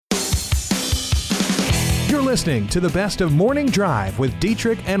You're listening to the best of Morning Drive with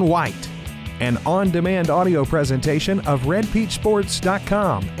Dietrich and White, an on-demand audio presentation of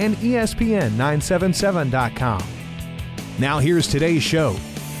RedPeachSports.com and ESPN977.com. Now here's today's show.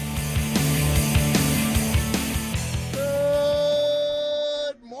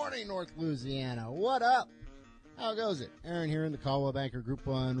 Good morning, North Louisiana. What up? How goes it? Aaron here in the Caldwell Banker Group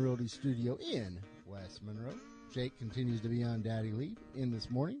 1 Realty Studio in West Monroe. Jake continues to be on daddy leave in this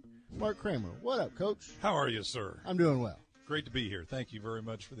morning. Mark Kramer, what up, Coach? How are you, sir? I'm doing well. Great to be here. Thank you very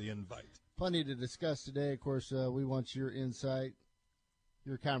much for the invite. Plenty to discuss today. Of course, we want your insight,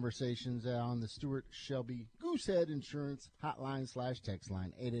 your conversations on the Stuart Shelby Goosehead Insurance hotline / text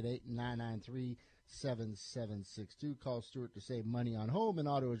line, 888-993-7762. Call Stuart to save money on home and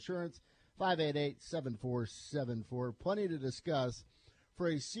auto insurance, 588-7474. Plenty to discuss for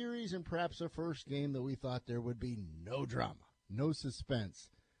a series and perhaps a first game that we thought there would be no drama, no suspense.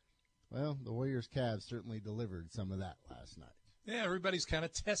 Well, the Warriors-Cavs certainly delivered some of that last night. Yeah, everybody's kind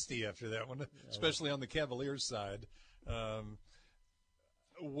of testy after that one, especially on the Cavaliers side.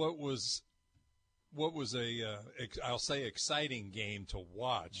 What was a I'll say exciting game to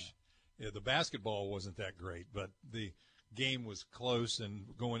watch. Yeah, the basketball wasn't that great, but the game was close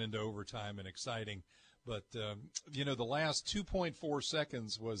and going into overtime and exciting. But the last 2.4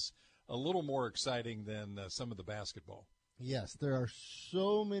 seconds was a little more exciting than some of the basketball. Yes, there are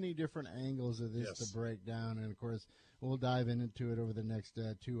so many different angles of this to break down, and, of course, we'll dive into it over the next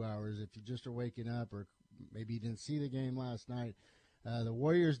 2 hours. If you just are waking up or maybe you didn't see the game last night, the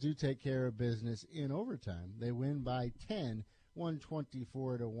Warriors do take care of business in overtime. They win by 10,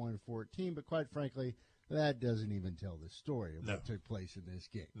 124-114, but quite frankly, that doesn't even tell the story of what took place in this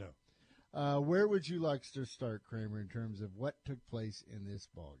game. No. Where would you like to start, Kramer, in terms of what took place in this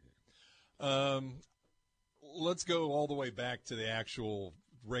ballgame? Let's go all the way back to the actual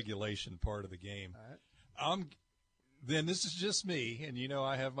regulation part of the game. All right. Then this is just me, and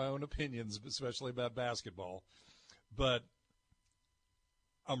I have my own opinions, especially about basketball. But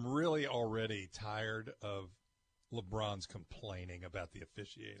I'm really already tired of LeBron's complaining about the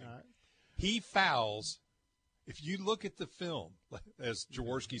officiating. All right. He fouls. If you look at the film, as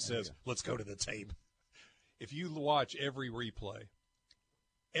Jaworski says, let's go to the tape. If you watch every replay,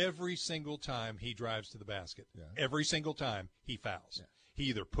 every single time he drives to the basket, every single time he fouls. Yeah. He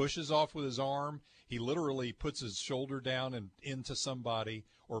either pushes off with his arm, he literally puts his shoulder down and into somebody,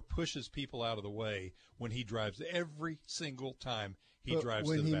 or pushes people out of the way when he drives. Every single time he drives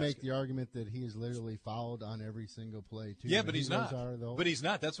to the basket. When he make the argument that he is literally fouled on every single play, too. Yeah, but he's not. But he's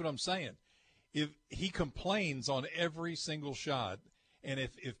not. That's what I'm saying. If he complains on every single shot, and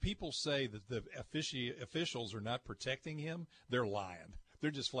if people say that the officials are not protecting him, they're lying. They're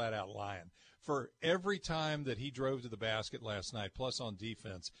just flat out lying. For every time that he drove to the basket last night, plus on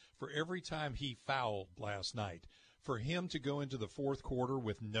defense, for every time he fouled last night, for him to go into the fourth quarter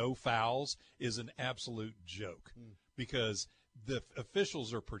with no fouls is an absolute joke because the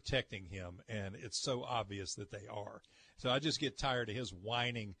officials are protecting him, and it's so obvious that they are. So I just get tired of his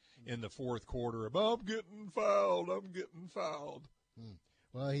whining in the fourth quarter about, I'm getting fouled.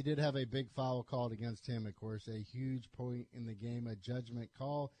 Well, he did have a big foul called against him, of course, a huge point in the game, a judgment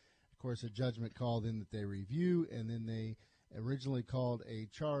call. Of course, a judgment call then that they review, and then they originally called a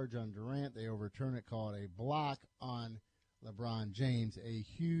charge on Durant. They overturn it, called a block on LeBron James, a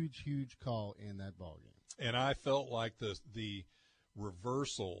huge, huge call in that ballgame. And I felt like the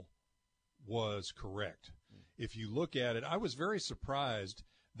reversal was correct. If you look at it, I was very surprised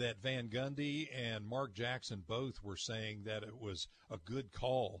that Van Gundy and Mark Jackson both were saying that it was a good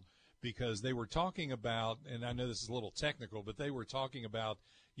call because they were talking about, and I know this is a little technical, but they were talking about,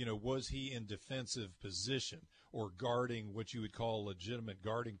 was he in defensive position or guarding what you would call legitimate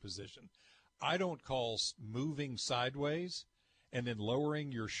guarding position. I don't call moving sideways and then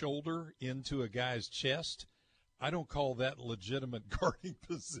lowering your shoulder into a guy's chest. I don't call that legitimate guarding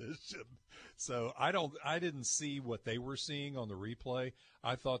position. So I didn't see what they were seeing on the replay.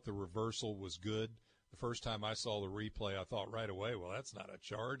 I thought the reversal was good. The first time I saw the replay, I thought right away, well, that's not a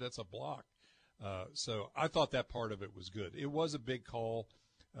charge, that's a block. So I thought that part of it was good. It was a big call,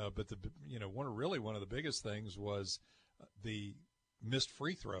 but one of the biggest things was the missed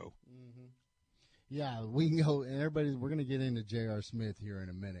free throw. Mm-hmm. Yeah, we can go, and we're going to get into J.R. Smith here in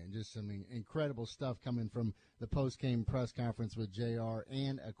a minute, and just some incredible stuff coming from the post-game press conference with J.R.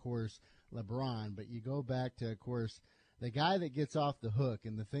 and, of course, LeBron. But you go back to, of course, the guy that gets off the hook,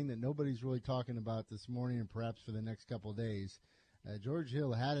 and the thing that nobody's really talking about this morning and perhaps for the next couple of days, George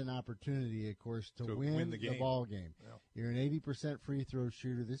Hill had an opportunity, of course, to win the ball game. Yeah. You're an 80% free throw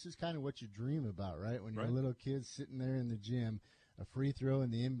shooter. This is kind of what you dream about, right? When you're a little kid sitting there in the gym. a free throw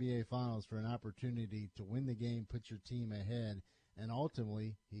in the NBA Finals for an opportunity to win the game, put your team ahead, and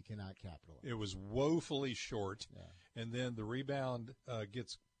ultimately he cannot capitalize. It was woefully short, Yeah. and then the rebound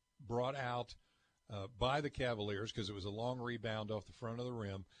gets brought out by the Cavaliers because it was a long rebound off the front of the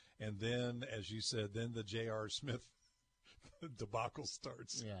rim, and then, as you said, then the J.R. Smith debacle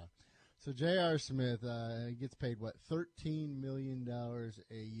starts. Yeah. So J.R. Smith gets paid, $13 million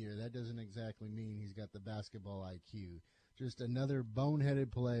a year. That doesn't exactly mean he's got the basketball IQ. Just another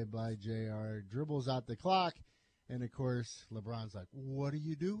boneheaded play by J.R. Dribbles out the clock, and, of course, LeBron's like, what are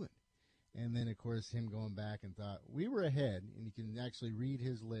you doing? And then, of course, him going back and thought, we were ahead, and you can actually read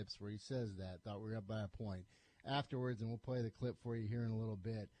his lips where he says that, thought we were up by a point. Afterwards, and we'll play the clip for you here in a little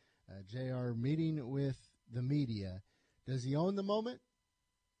bit, J.R. meeting with the media. Does he own the moment?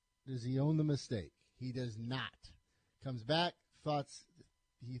 Does he own the mistake? He does not. Comes back,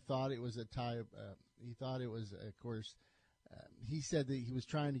 he thought it was a tie. He thought it was, of course, he said that he was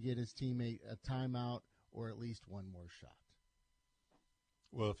trying to get his teammate a timeout or at least one more shot.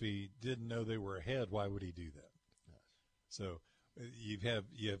 Well, if he didn't know they were ahead, why would he do that? Yes. So you have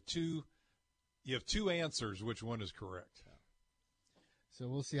two answers. Which one is correct? Yeah. So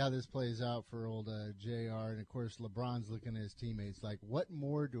we'll see how this plays out for old JR. And, of course, LeBron's looking at his teammates like, what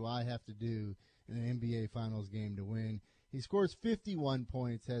more do I have to do in an NBA Finals game to win? He scores 51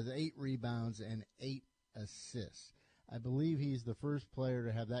 points, has 8 rebounds, and 8 assists. I believe he's the first player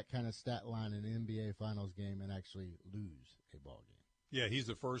to have that kind of stat line in an NBA Finals game and actually lose a ball game. Yeah, he's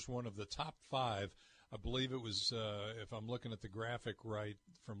the first one of the top 5. I believe it was, if I'm looking at the graphic right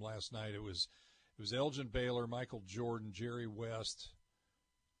from last night, it was Elgin Baylor, Michael Jordan, Jerry West,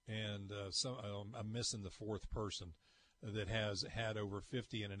 and I'm missing the fourth person that has had over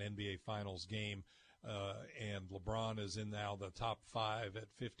 50 in an NBA Finals game. And LeBron is in now the top 5 at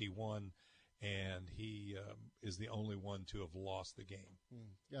 51, and he is the only one to have lost the game.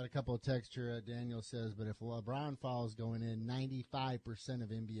 Got a couple of texts here. Daniel says, but if LeBron fouls going in, 95% of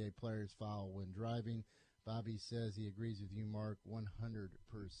NBA players foul when driving. Bobby says he agrees with you, Mark, 100%.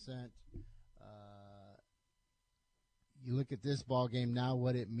 You look at this ball game now,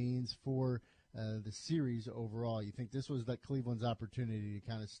 what it means for the series overall. You think this was that Cleveland's opportunity to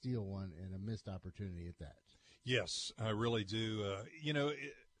kind of steal one, and a missed opportunity at that? Yes, I really do.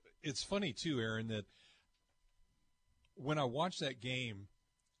 It's funny, too, Aaron, that when I watch that game,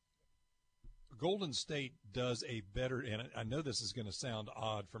 Golden State does a better, and I know this is going to sound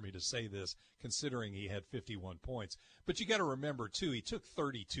odd for me to say this, considering he had 51 points, but you got to remember, too, he took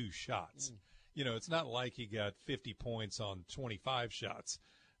 32 shots. It's not like he got 50 points on 25 shots.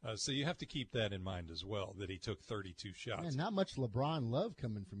 So you have to keep that in mind as well, that he took 32 shots. Man, not much LeBron love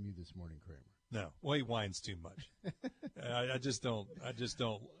coming from you this morning, Kramer. No, well, he whines too much. I just don't.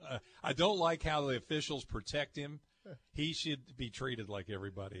 I don't like how the officials protect him. He should be treated like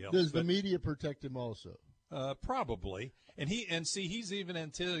everybody else. Does the media protect him also? Probably, and he's even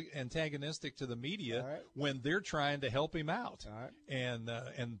antagonistic to the media when they're trying to help him out, and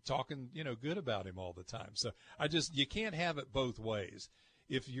talking good about him all the time. So you can't have it both ways.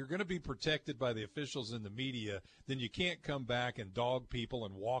 If you're going to be protected by the officials and the media, then you can't come back and dog people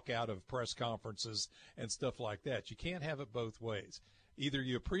and walk out of press conferences and stuff like that. You can't have it both ways. Either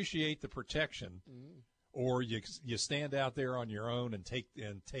you appreciate the protection, or you stand out there on your own and take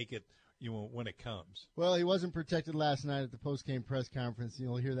it when it comes. Well, he wasn't protected last night at the post-game press conference.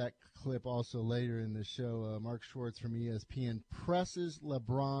 You'll hear that clip also later in the show. Mark Schwartz from ESPN presses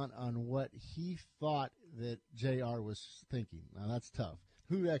LeBron on what he thought that JR was thinking. Now, that's tough.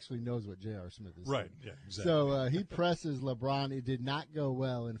 Who actually knows what J.R. Smith is right, saying? Yeah, exactly. So he presses LeBron. It did not go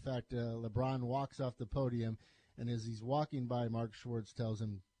well. In fact, LeBron walks off the podium, and as he's walking by, Mark Schwartz tells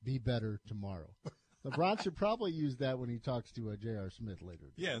him, be better tomorrow. LeBron should probably use that when he talks to J.R. Smith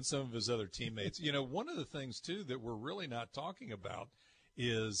later. Yeah, and some of his other teammates. One of the things, too, that we're really not talking about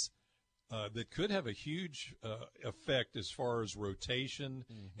is that could have a huge effect as far as rotation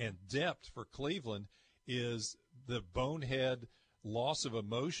and depth for Cleveland is the bonehead loss of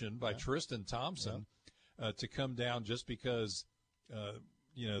emotion by Tristan Thompson to come down just because,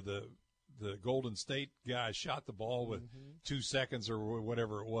 the Golden State guy shot the ball with 2 seconds or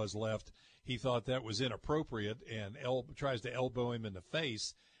whatever it was left. He thought that was inappropriate and tries to elbow him in the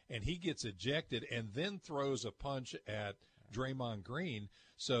face, and he gets ejected and then throws a punch at Draymond Green.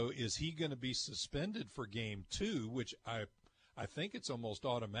 So is he going to be suspended for game 2, which I think it's almost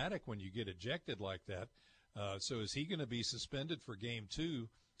automatic when you get ejected like that. So is he going to be suspended for game 2?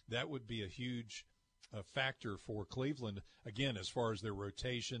 That would be a huge factor for Cleveland, again, as far as their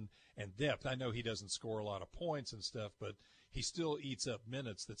rotation and depth. I know he doesn't score a lot of points and stuff, but he still eats up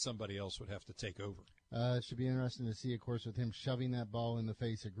minutes that somebody else would have to take over. It should be interesting to see, of course, with him shoving that ball in the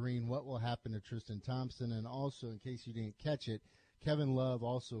face of Green, what will happen to Tristan Thompson. And also, in case you didn't catch it, Kevin Love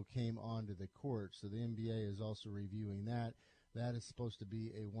also came onto the court, so the NBA is also reviewing that. That is supposed to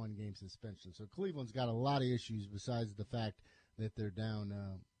be a one-game suspension. So Cleveland's got a lot of issues besides the fact that they're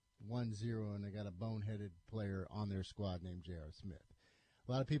down 1-0 and they got a boneheaded player on their squad named J.R. Smith.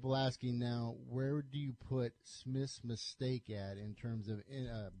 A lot of people asking now, where do you put Smith's mistake at in terms of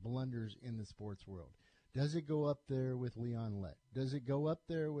blunders in the sports world? Does it go up there with Leon Lett? Does it go up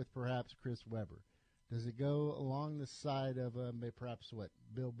there with perhaps Chris Webber? Does it go along the side of perhaps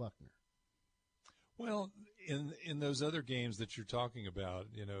Bill Buckner? Well, in those other games that you're talking about,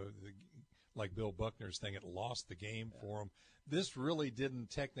 like Bill Buckner's thing, it lost the game for him. This really didn't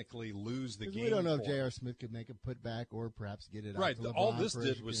technically lose the game. We don't know if J.R. Smith could make a putback or perhaps get it out right. to LeBron. All this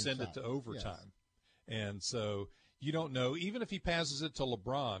did was send it to overtime. Yes. And so you don't know, even if he passes it to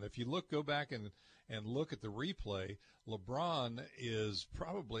LeBron, if you go back and look at the replay, LeBron is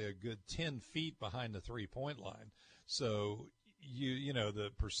probably a good 10 feet behind the three-point line. So,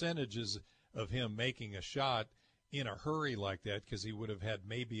 the percentages of him making a shot in a hurry like that, because he would have had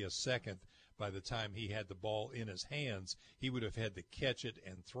maybe a second by the time he had the ball in his hands, he would have had to catch it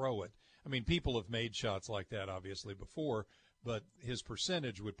and throw it. I mean, people have made shots like that, obviously, before, but his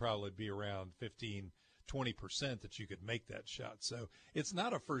percentage would probably be around 15-20% that you could make that shot. So it's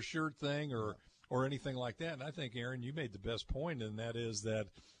not a for sure thing or anything like that. And I think, Aaron, you made the best point, and that is that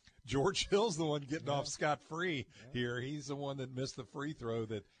George Hill's the one getting off scot-free here. He's the one that missed the free throw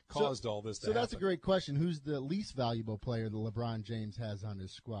that caused all this to happen. So that's a great question. Who's the least valuable player that LeBron James has on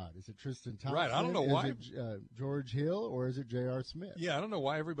his squad? Is it Tristan Thompson? Right, I don't know why. Is it George Hill, or is it J.R. Smith? Yeah, I don't know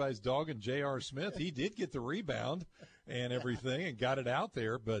why everybody's dogging J.R. Smith. He did get the rebound and everything and got it out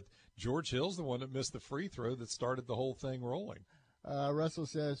there, but George Hill's the one that missed the free throw that started the whole thing rolling. Russell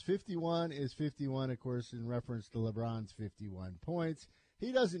says 51 is 51, of course, in reference to LeBron's 51 points.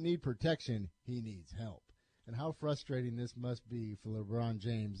 He doesn't need protection. He needs help. And how frustrating this must be for LeBron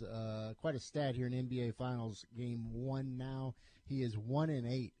James. Quite a stat here in NBA Finals Game 1 now. He is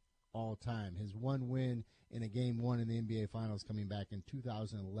 1-8 all time. His one win in a Game 1 in the NBA Finals coming back in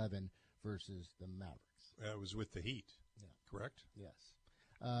 2011 versus the Mavericks. That was with the Heat, correct? Yes.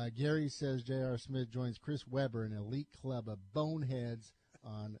 Gary says J.R. Smith joins Chris Webber, an elite club of boneheads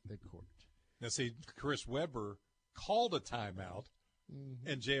on the court. Now, see, Chris Webber called a timeout.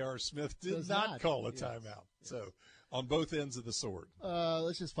 And J.R. Smith did not call a timeout. Yes. So, on both ends of the sword.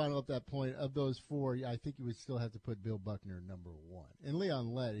 Let's just final up that point. Of those four, I think you would still have to put Bill Buckner number one. And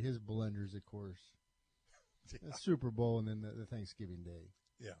Leon Lett, his blunders, of course. The Super Bowl and then the Thanksgiving Day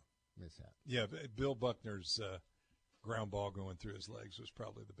mishap. Yeah, Bill Buckner's ground ball going through his legs was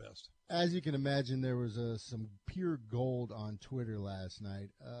probably the best. As you can imagine, there was some pure gold on Twitter last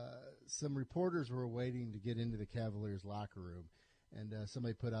night. Some reporters were waiting to get into the Cavaliers' locker room. And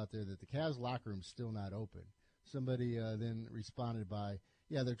somebody put out there that the Cavs locker room's still not open. Somebody then responded by,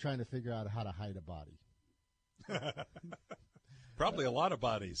 they're trying to figure out how to hide a body. Probably a lot of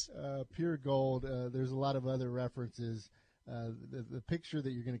bodies. Pure gold. There's a lot of other references. The picture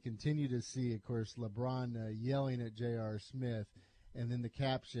that you're going to continue to see, of course, LeBron yelling at J.R. Smith, and then the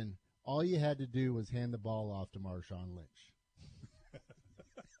caption, all you had to do was hand the ball off to Marshawn Lynch.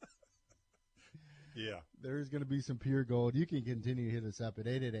 Yeah. There's going to be some pure gold. You can continue to hit us up at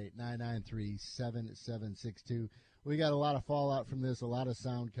 888-993-7762. We got a lot of fallout from this, a lot of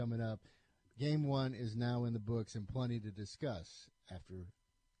sound coming up. Game 1 is now in the books and plenty to discuss after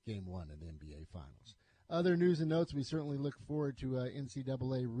Game 1 of the NBA Finals. Other news and notes, we certainly look forward to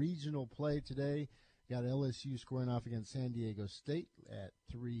NCAA regional play today. Got LSU squaring off against San Diego State at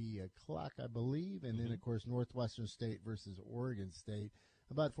 3 o'clock, I believe. And then, of course, Northwestern State versus Oregon State.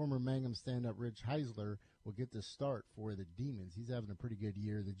 About former Mangum stand-up Rich Heisler will get the start for the Demons. He's having a pretty good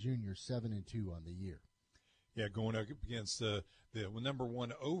year. The junior 7-2 on the year. Yeah, going up against the number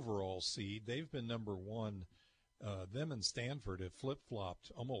one overall seed. They've been number one. Them and Stanford have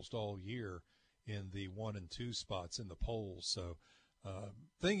flip-flopped almost all year in the 1 and 2 spots in the polls. So,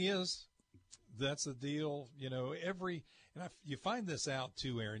 thing is, that's the deal. You find this out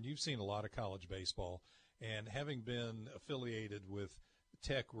too, Aaron. You've seen a lot of college baseball, and having been affiliated with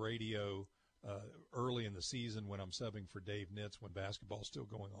Tech Radio early in the season when I'm subbing for Dave Nitz when basketball's still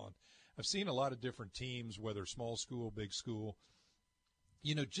going on, I've seen a lot of different teams, whether small school, big school.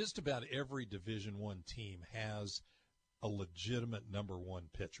 Just about every Division I team has a legitimate number one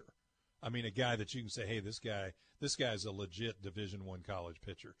pitcher. I mean, a guy that you can say, hey, this guy's a legit Division I college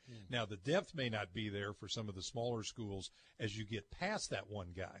pitcher. Now, the depth may not be there for some of the smaller schools as you get past that one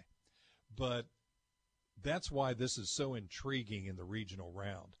guy, but that's why this is so intriguing in the regional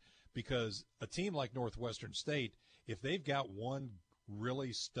round, because a team like Northwestern State, if they've got one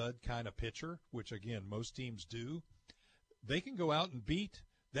really stud kind of pitcher, which, again, most teams do, they can go out and beat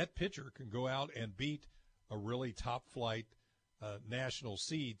 – that pitcher can go out and beat a really top-flight national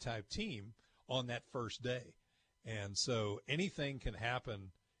seed type team on that first day. And so anything can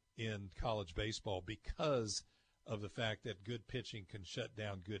happen in college baseball because of the fact that good pitching can shut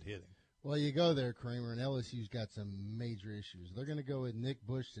down good hitting. Well, you go there, Kramer, and LSU's got some major issues. They're going to go with Nick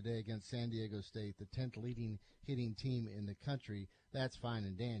Bush today against San Diego State, the 10th leading hitting team in the country. That's fine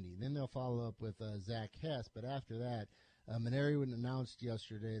and dandy. Then they'll follow up with Zach Hess, but after that, Maneri announced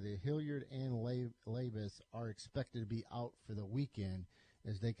yesterday that Hilliard and Labus are expected to be out for the weekend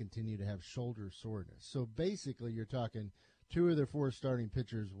as they continue to have shoulder soreness. So basically, you're talking 2 of their 4 starting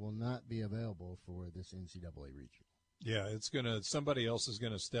pitchers will not be available for this NCAA regional. Yeah, somebody else is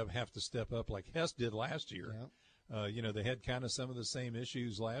gonna have to step up like Hess did last year. Yeah. They had kind of some of the same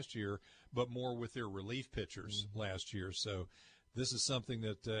issues last year, but more with their relief pitchers last year. So this is something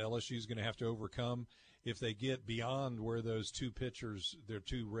that LSU is going to have to overcome. If they get beyond where those 2 pitchers, their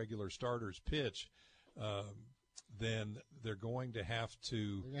 2 regular starters pitch, then they're going to have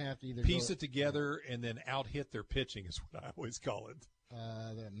to either piece it together and then out-hit their pitching is what I always call it.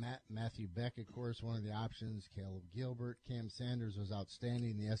 Matthew Beck, of course, one of the options. Caleb Gilbert. Cam Sanders was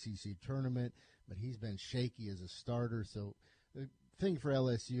outstanding in the SEC tournament, but he's been shaky as a starter. So the thing for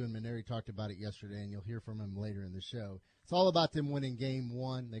LSU, and Maneri talked about it yesterday, and you'll hear from him later in the show, it's all about them winning game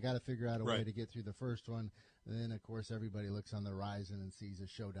 1. They got to figure out a way to get through the first one. And then, of course, everybody looks on the horizon and sees a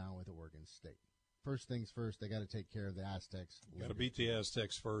showdown with Oregon State. First things first, they got to take care of the Aztecs. Got to beat the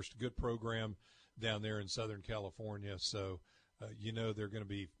Aztecs first. Good program down there in Southern California. So, they're going to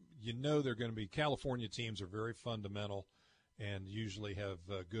be California teams are very fundamental and usually have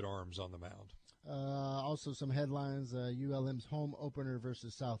good arms on the mound. Also some headlines, ULM's home opener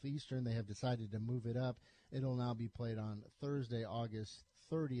versus Southeastern. They have decided to move it up. It'll now be played on Thursday, August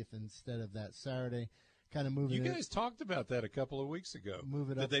 30th instead of that Saturday. Kind of moving. You guys talked about that a couple of weeks ago.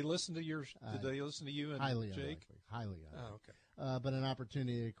 Move it up. Did they listen to you and highly Jake? Unlikely. Highly unlikely. Oh, okay. But an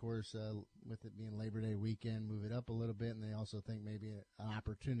opportunity, of course, with it being Labor Day weekend, move it up a little bit, and they also think maybe an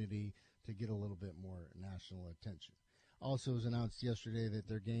opportunity to get a little bit more national attention. Also, it was announced yesterday that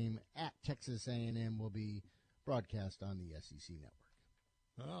their game at Texas A&M will be broadcast on the SEC network.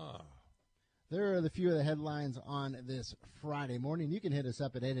 Ah. There are the few of the headlines on this Friday morning. You can hit us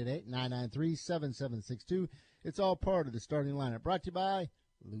up at 888-993-7762. It's all part of the starting lineup, brought to you by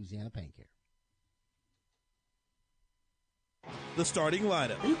Louisiana Pain Care. The starting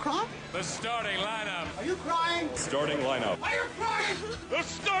lineup. Are you crying? The starting lineup. Are you crying? Starting lineup. Are you crying? The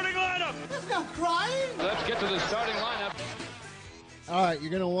starting lineup. There's no crying. Let's get to the starting lineup. All right, you're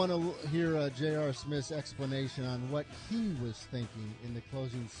going to want to hear J.R. Smith's explanation on what he was thinking in the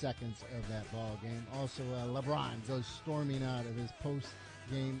closing seconds of that ball game. Also, LeBron goes storming out of his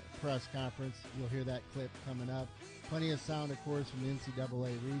post-game press conference. You'll hear that clip coming up. Plenty of sound, of course, from the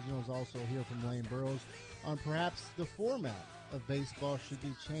NCAA regionals. Also hear from Lane Burroughs on perhaps the format of baseball should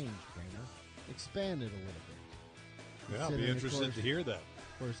be changed, Kramer. Expand it a little bit. Yeah, I'll be interested to hear that.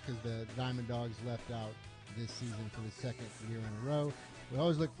 Of course, because the Diamond Dogs left out this season for the second year in a row. We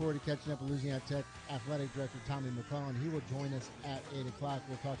always look forward to catching up with Louisiana Tech Athletic Director Tommy McClellan. He will join us at 8 o'clock.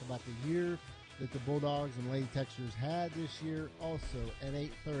 We'll talk about the year that the Bulldogs and Lady Texters had this year, also at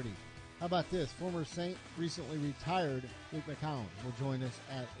 8:30. How about this? Former Saint, recently retired Luke McCown will join us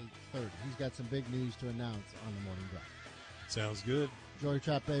at 8:30. He's got some big news to announce on the morning drive. Sounds good. Joey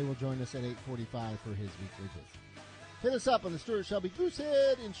Trappe will join us at 8:45 for his weekly visit. Hit us up on the Stuart Shelby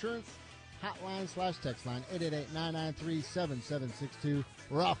Goosehead Insurance hotline/text line 888-993-7762.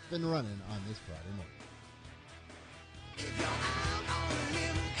 We're off and running on this Friday morning. If you're out on a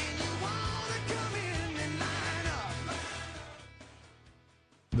limb and you wanna come in and line up.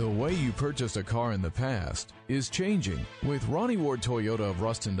 The way you purchased a car in the past is changing with Ronnie Ward Toyota of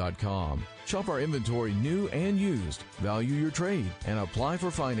Ruston.com. Shop our inventory new and used, value your trade, and apply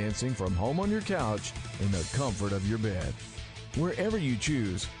for financing from home on your couch in the comfort of your bed. Wherever you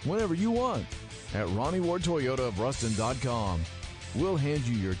choose, whenever you want. At Ronnie Ward Toyota of Ruston.com. We'll hand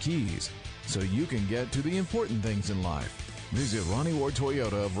you your keys so you can get to the important things in life. Visit Ronnie Ward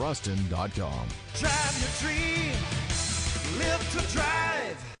Toyota of Ruston.com. Drive your dream, live to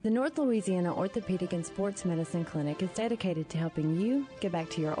drive. The North Louisiana Orthopedic and Sports Medicine Clinic is dedicated to helping you get back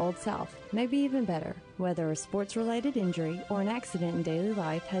to your old self, maybe even better. Whether a sports-related injury or an accident in daily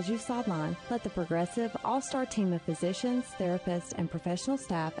life has you sidelined, let the Progressive All-Star team of physicians, therapists, and professional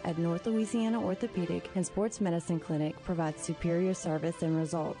staff at North Louisiana Orthopedic and Sports Medicine Clinic provide superior service and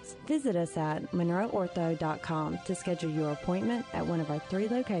results. Visit us at MonroeOrtho.com to schedule your appointment at one of our 3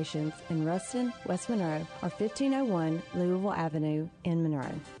 locations in Ruston, West Monroe, or 1501 Louisville Avenue in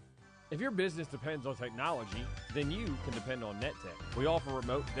Monroe. If your business depends on technology, then you can depend on NetTech. We offer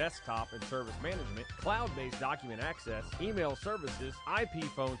remote desktop and service management, cloud-based document access, email services, IP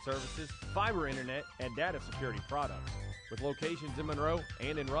phone services, fiber internet, and data security products. With locations in Monroe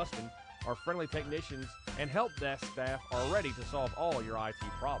and in Ruston, our friendly technicians and help desk staff are ready to solve all your IT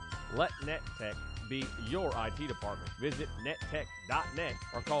problems. Let NetTech be your IT department. Visit nettech.net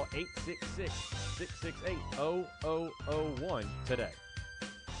or call 866-668-0001 today.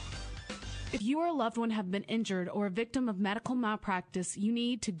 If you or a loved one have been injured or a victim of medical malpractice, you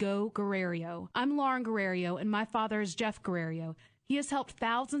need to go Guerrero. I'm Lauren Guerrero, and my father is Jeff Guerrero. He has helped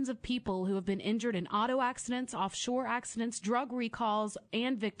thousands of people who have been injured in auto accidents, offshore accidents, drug recalls,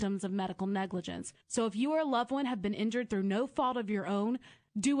 and victims of medical negligence. So if you or a loved one have been injured through no fault of your own,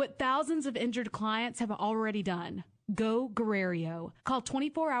 do what thousands of injured clients have already done. Go Guerrero. Call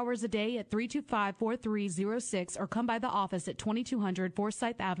 24 hours a day at 325-4306 or come by the office at 2200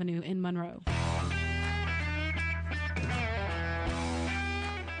 Forsyth Avenue in Monroe.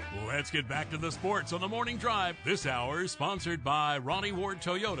 Let's get back to the sports on the Morning Drive. This hour is sponsored by Ronnie Ward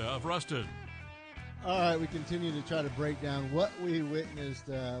Toyota of Ruston. All right, we continue to try to break down what we witnessed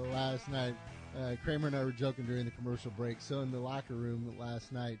last night. Kramer and I were joking during the commercial break. So in the locker room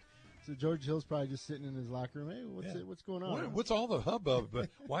last night, so George Hill's probably just sitting in his locker room. Hey, what's going on? What's all the hubbub?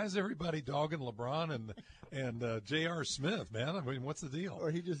 But why is everybody dogging LeBron and J.R. Smith, man? I mean, what's the deal? Or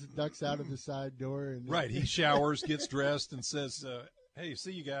he just ducks out of the side door. And right, he showers, gets dressed, and says, hey,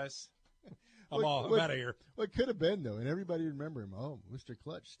 see you guys. I'm out of here. What could have been, though, and everybody remember him. Oh, Mr.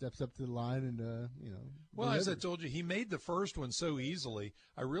 Clutch steps up to the line and, Well, as I told you, he made the first one so easily.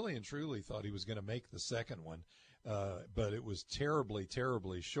 I really and truly thought he was going to make the second one. But it was terribly,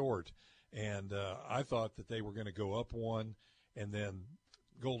 terribly short. And I thought that they were going to go up one, and then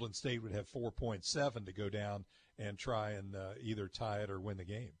Golden State would have 4.7 to go down and try and either tie it or win the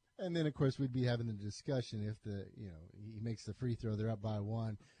game. And then, of course, we'd be having a discussion if he makes the free throw, they're up by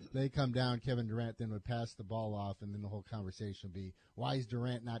 1. They come down, Kevin Durant then would pass the ball off, and then the whole conversation would be, why is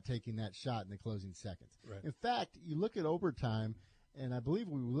Durant not taking that shot in the closing seconds? Right. In fact, you look at overtime, and I believe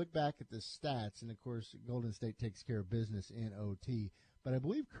we look back at the stats, and, of course, Golden State takes care of business in OT. But I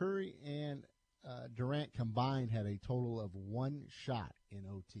believe Curry and Durant combined had a total of 1 shot in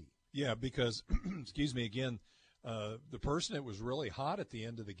OT. Yeah, because, excuse me, again, the person that was really hot at the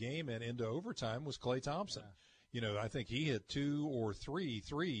end of the game and into overtime was Klay Thompson. Yeah. I think he hit 2 or 3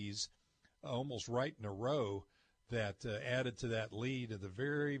 threes almost right in a row that added to that lead in the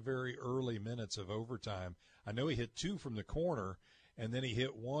very, very early minutes of overtime. I know he hit 2 from the corner, and then he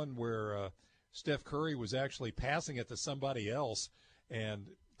hit one where Steph Curry was actually passing it to somebody else, and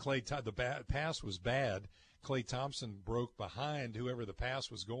the pass was bad. Klay Thompson broke behind whoever the pass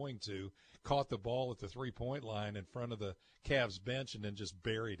was going to, caught the ball at the three-point line in front of the Cavs bench, and then just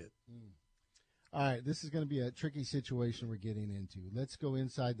buried it. All right, this is going to be a tricky situation we're getting into. Let's go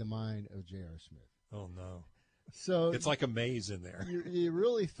inside the mind of J.R. Smith. Oh, no. So it's like a maze in there. You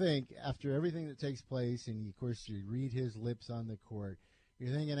really think, after everything that takes place, and, of course, you read his lips on the court,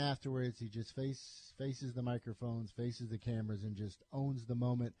 you're thinking afterwards he just faces the microphones, faces the cameras, and just owns the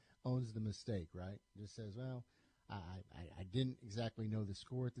moment, owns the mistake, right? Just says, well, I didn't exactly know the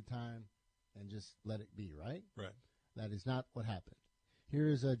score at the time, and just let it be, right? Right. That is not what happened. Here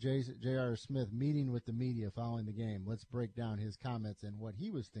is J.R. Smith meeting with the media following the game. Let's break down his comments and what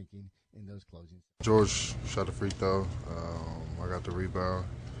he was thinking in those closings. George shot a free throw. I got the rebound.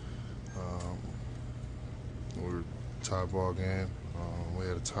 We were tie ball game. We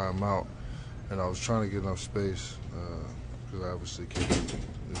had a timeout, and I was trying to get enough space because obviously KD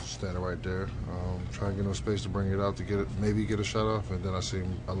is standing right there. Trying to get enough space to bring it out to maybe get a shot off, and then I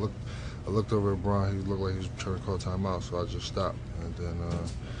looked over at Brian. He looked like he was trying to call timeout, so I just stopped, and then the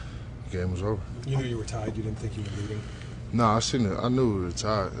game was over. You knew you were tied. You didn't think you were leading. No, I seen it. I knew we were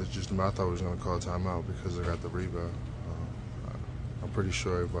tied. It's just I thought we was going to call timeout because I got the rebound. I'm pretty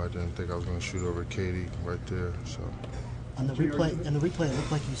sure everybody didn't think I was going to shoot over KD right there. So. On the replay, it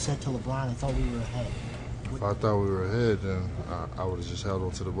looked like you said to LeBron, "I thought we were ahead." If I thought we were ahead, then I would have just held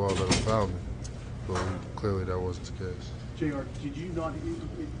on to the ball, let him foul me. But clearly that wasn't the case. JR, did you not,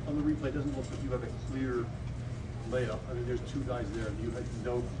 on the replay, it doesn't look like you have a clear layup. I mean, there's 2 guys there, and you had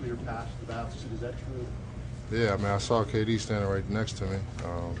no clear pass to the basket. Is that true? Yeah, I mean, I saw KD standing right next to me.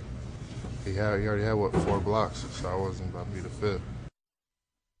 he already had, 4 blocks, so I wasn't about to be the fifth.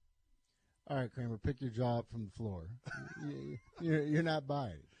 All right, Kramer, pick your jaw up from the floor. You're not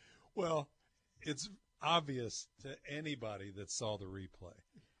buying it. Well, it's obvious to anybody that saw the replay.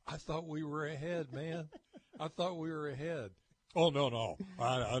 I thought we were ahead, man. I thought we were ahead. Oh, no.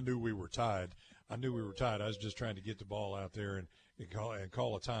 I knew we were tied. I was just trying to get the ball out there and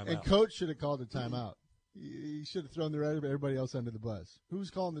call a timeout. And Coach should have called a timeout. He should have thrown everybody else under the bus. Who's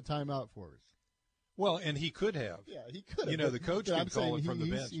calling the timeout for us? Well, and he could have. Yeah, he could have. The coach could call it from the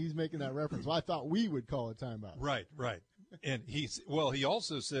bench. He's making that reference. Well, I thought we would call a timeout. Right. And he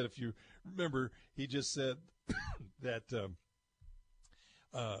also said, if you remember, he just said that,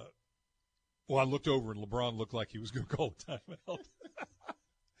 I looked over and LeBron looked like he was going to call a timeout.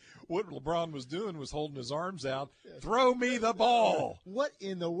 What LeBron was doing was holding his arms out. Throw me the ball. What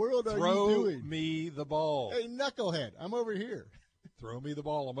in the world are you doing? Throw me the ball. Hey, knucklehead, I'm over here. Throw me the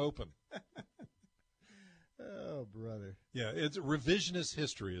ball. I'm open. Oh, brother. Yeah, it's revisionist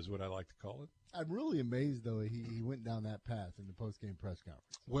history is what I like to call it. I'm really amazed, though, he went down that path in the post-game press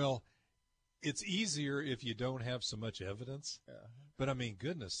conference. Well, it's easier if you don't have so much evidence. Yeah. But, I mean,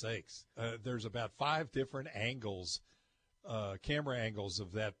 goodness sakes, there's about 5 different angles, camera angles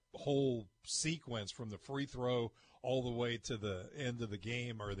of that whole sequence from the free throw all the way to the end of the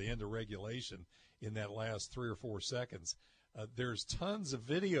game or the end of regulation in that last 3 or 4 seconds. There's tons of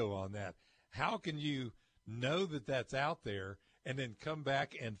video on that. How can you know that that's out there and then come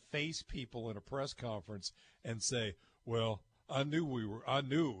back and face people in a press conference and say, well, I knew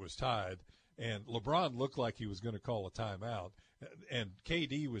it was tied, and LeBron looked like he was going to call a timeout, and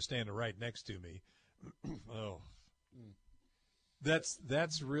KD was standing right next to me.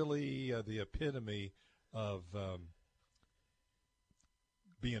 That's really the epitome of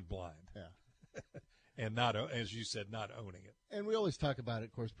being blind. Yeah. And not, as you said, not owning it. And we always talk about it,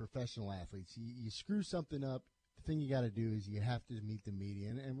 of course, professional athletes. You screw something up, the thing you got to do is you have to meet the media.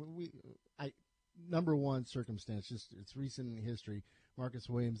 And number one circumstance, it's recent in history, Marcus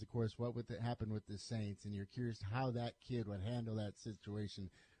Williams, of course, happened with the Saints, and you're curious how that kid would handle that situation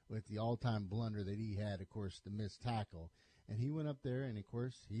with the all-time blunder that he had, of course, the missed tackle. And he went up there, and, of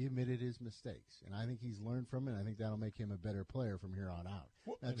course, he admitted his mistakes. And I think he's learned from it, and I think that'll make him a better player from here on out.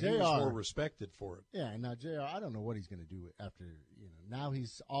 Well, now, he was more respected for it. Yeah, and now JR, I don't know what he's going to do after, now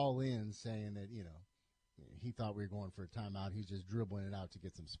he's all in saying that, he thought we were going for a timeout. He's just dribbling it out to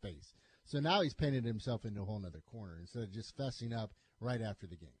get some space. So now he's painted himself into a whole other corner instead of just fessing up right after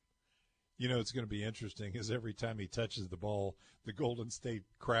the game. It's going to be interesting is every time he touches the ball, the Golden State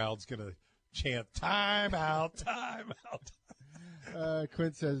crowd's going to chant, timeout, timeout.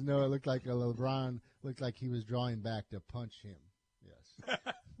 Quint says, no, it looked like LeBron looked like he was drawing back to punch him. Yes.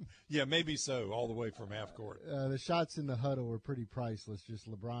 Yeah, maybe so, all the way from half court. The shots in the huddle were pretty priceless. Just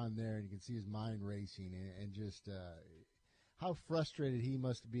LeBron there, and you can see his mind racing and just how frustrated he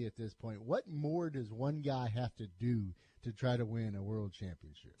must be at this point. What more does one guy have to do to try to win a world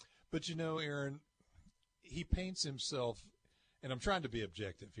championship? But, Aaron, he paints himself, and I'm trying to be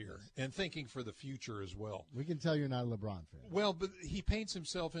objective here, and thinking for the future as well. We can tell you're not a LeBron fan. Well, but he paints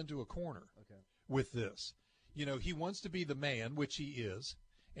himself into a corner with this. He wants to be the man, which he is,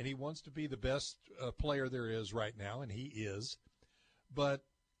 and he wants to be the best player there is right now, and he is. But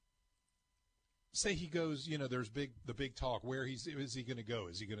say he goes, there's the big talk. Where is he going to go?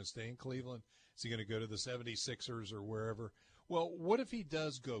 Is he going to stay in Cleveland? Is he going to go to the 76ers or wherever? Well, what if he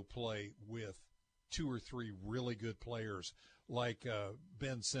does go play with 2 or 3 really good players like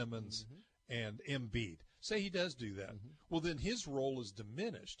Ben Simmons and Embiid? Say he does do that. Well, then his role is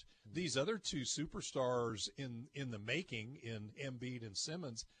diminished. These other 2 superstars in the making, in Embiid and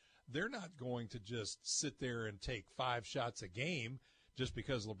Simmons, they're not going to just sit there and take 5 shots a game just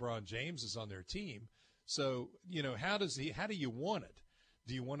because LeBron James is on their team. So, how do you want it?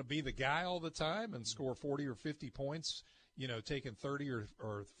 Do you want to be the guy all the time and score 40 or 50 points, taking 30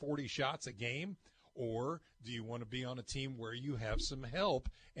 or 40 shots a game? Or do you want to be on a team where you have some help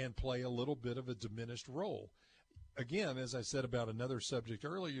and play a little bit of a diminished role? Again, as I said about another subject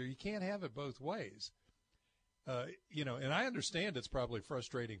earlier, you can't have it both ways. And I understand it's probably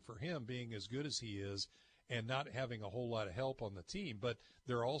frustrating for him being as good as he is and not having a whole lot of help on the team. But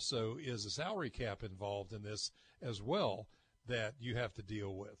there also is a salary cap involved in this as well that you have to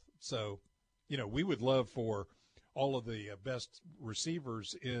deal with. So, we would love for all of the best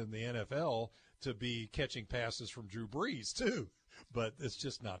receivers in the NFL to be catching passes from Drew Brees, too. But it's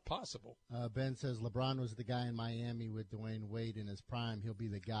just not possible. Ben says LeBron was the guy in Miami with Dwayne Wade in his prime. He'll be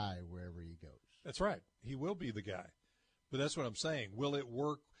the guy wherever he goes. That's right. He will be the guy. But that's what I'm saying. Will it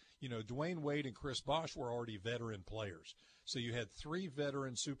work? Dwayne Wade and Chris Bosh were already veteran players. So you had 3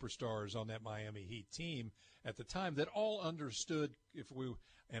 veteran superstars on that Miami Heat team at the time that all understood,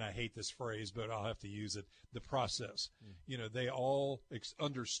 and I hate this phrase, but I'll have to use it, the process. They all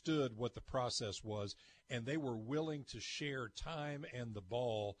understood what the process was, and they were willing to share time and the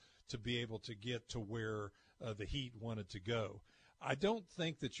ball to be able to get to where the Heat wanted to go. I don't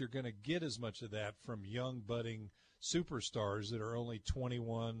think that you're going to get as much of that from young, budding superstars that are only 20,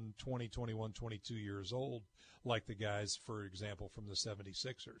 21, 22 years old, like the guys, for example, from the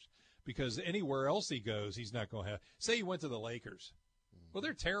 76ers. Because anywhere else he goes, he's not going to have – say he went to the Lakers. Well,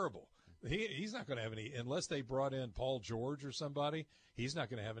 they're terrible. He's not going to have any – unless they brought in Paul George or somebody, he's not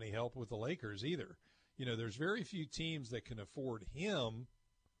going to have any help with the Lakers either. There's very few teams that can afford him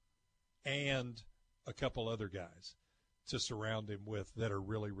and a couple other guys to surround him with that are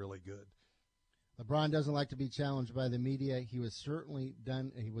really, really good. LeBron doesn't like to be challenged by the media. He was certainly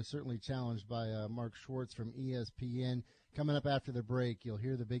challenged by Mark Schwartz from ESPN. Coming up after the break, you'll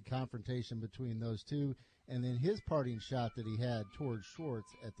hear the big confrontation between those two, and then his parting shot that he had towards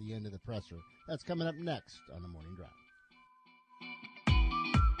Schwartz at the end of the presser. That's coming up next on the Morning Drive.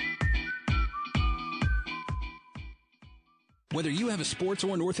 Whether you have a sports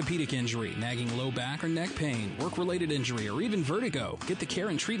or an orthopedic injury, nagging low back or neck pain, work-related injury, or even vertigo, get the care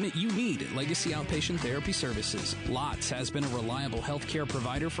and treatment you need at Legacy Outpatient Therapy Services. LOTS has been a reliable health care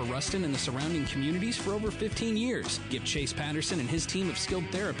provider for Ruston and the surrounding communities for over 15 years. Give Chase Patterson and his team of skilled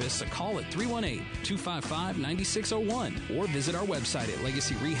therapists a call at 318-255-9601 or visit our website at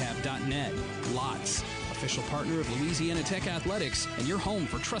legacyrehab.net. LOTS, official partner of Louisiana Tech Athletics and your home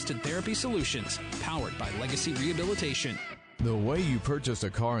for trusted therapy solutions, powered by Legacy Rehabilitation. The way you purchased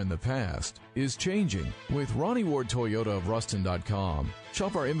a car in the past is changing with Ronnie Ward Toyota of Ruston.com.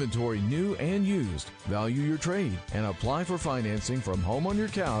 Shop our inventory new and used, value your trade, and apply for financing from home on your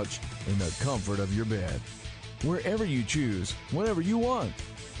couch in the comfort of your bed. Wherever you choose, whenever you want.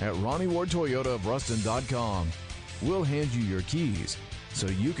 At Ronnie Ward Toyota of Ruston.com, we'll hand you your keys so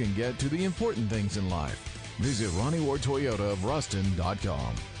you can get to the important things in life. Visit Ronnie Ward Toyota of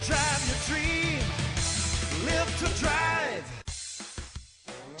Ruston.com. Drive your dream, live to drive.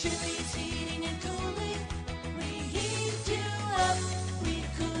 Chili's Heating and Cooling, we heat you up, we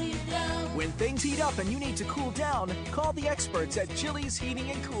cool you down. When things heat up and you need to cool down, call the experts at Chili's Heating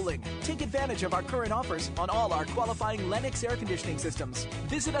and Cooling. Take advantage of our current offers on all our qualifying Lennox air conditioning systems.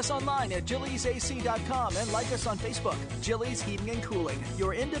 Visit us online at chilisac.com and like us on Facebook. Chili's Heating and Cooling,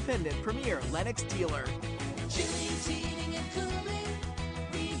 your independent premier Lennox dealer. Chili's Heating and Cooling,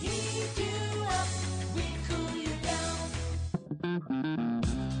 we heat you up, we cool you down.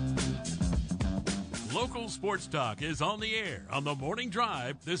 Local Sports Talk is on the air on the Morning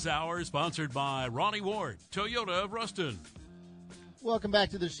Drive. This hour is sponsored by Ronnie Ward, Toyota of Ruston. Welcome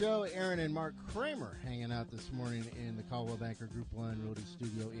back to the show. Aaron and Mark Kramer hanging out this morning in the Caldwell Banker Group 1 Realty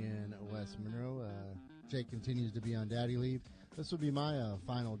Studio in West Monroe. Jake continues to be on daddy leave. This will be my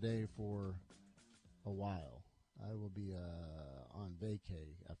final day for a while. I will be on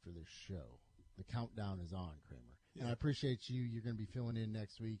vacay after this show. The countdown is on, Kramer. Yeah. And I appreciate you. You're going to be filling in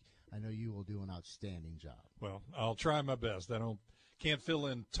next week. I know you will do an outstanding job. Well, I'll try my best. Can't fill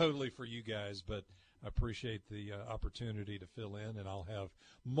in totally for you guys, but I appreciate the opportunity to fill in, and I'll have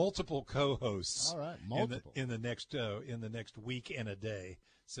multiple co-hosts. All right, multiple in the next week and a day,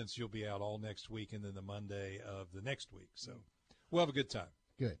 since you'll be out all next week and then the Monday of the next week. So we'll have a good time.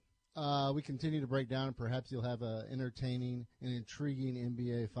 Good. We continue to break down, and perhaps you'll have an entertaining and intriguing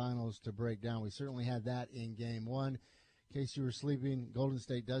NBA Finals to break down. We certainly had that in Game 1. In case you were sleeping, Golden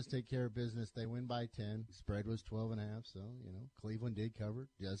State does take care of business. They win by 10. Spread was 12.5, so, Cleveland did cover.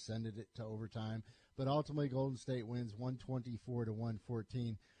 Just sent it to overtime. But ultimately, Golden State wins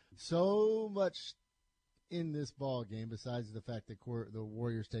 124-114. So much in this ball game, besides the fact that the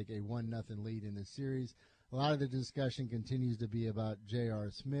Warriors take a 1-0 lead in this series. A lot of the discussion continues to be about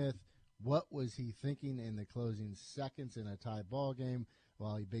J.R. Smith. What was he thinking in the closing seconds in a tie ball game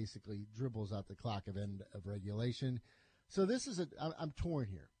while he basically dribbles out the clock at end of regulation? So this is I'm torn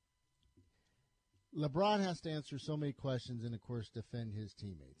here. LeBron has to answer so many questions and, of course, defend his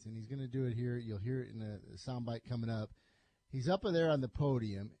teammates. And he's going to do it here. You'll hear it in the soundbite coming up. He's up there on the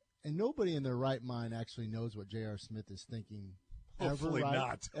podium, and nobody in their right mind actually knows what J.R. Smith is thinking. Hopefully ever, right?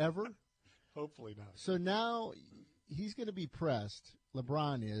 not. Ever? Hopefully not. So now he's going to be pressed,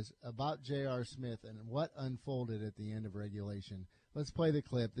 LeBron is, about J.R. Smith and what unfolded at the end of regulation. Let's play the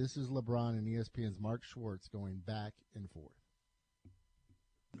clip. This is LeBron and ESPN's Mark Schwartz going back and forth.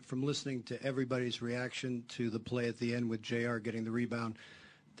 From listening to everybody's reaction to the play at the end with J.R. getting the rebound,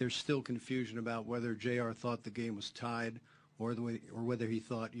 there's still confusion about whether J.R. thought the game was tied or whether he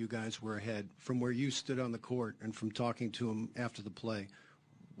thought you guys were ahead. From where you stood on the court and from talking to him after the play,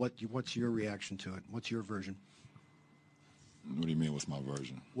 what's your reaction to it? What's your version? What do you mean, what's my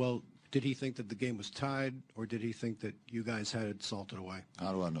version? Well, did he think that the game was tied, or did he think that you guys had it salted away?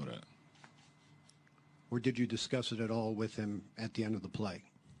 How do I know that? Or did you discuss it at all with him at the end of the play?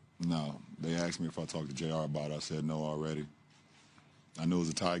 No. They asked me if I talked to JR about it. I said no already. I knew it was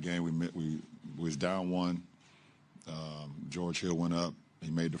a tie game. We was down one. George Hill went up.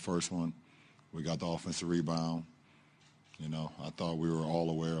 He made the first one. We got the offensive rebound. You know, I thought we were all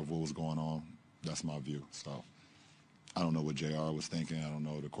aware of what was going on. That's my view. So I don't know what JR was thinking. I don't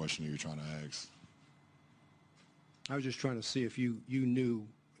know the question you're trying to ask. I was just trying to see if you knew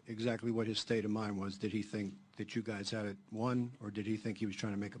exactly what his state of mind was. Did he think that you guys had it won, or did he think he was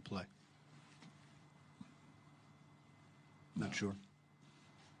trying to make a play? Not sure.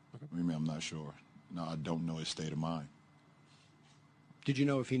 What do you mean I'm not sure? No, I don't know his state of mind. Did you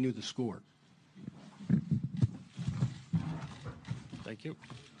know if he knew the score? Thank you.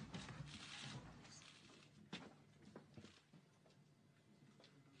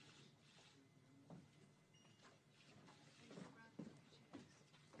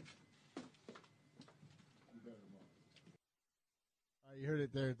 You heard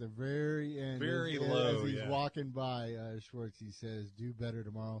it there at the very end. Very as, low, as he's yeah. walking by Schwartz, he says, "Do better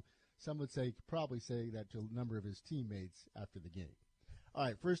tomorrow." Some would say, probably say that to a number of his teammates after the game. All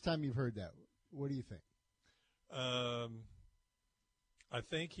right, first time you've heard that. What do you think? I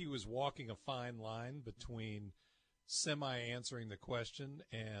think he was walking a fine line between semi-answering the question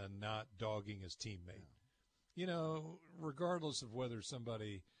and not dogging his teammate. You know, regardless of whether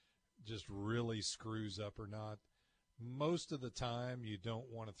somebody just really screws up or not, most of the time you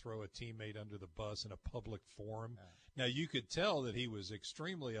don't want to throw a teammate under the bus in a public forum. Now, you could tell that he was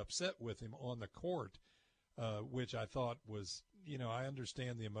extremely upset with him on the court, which I thought was, you know, I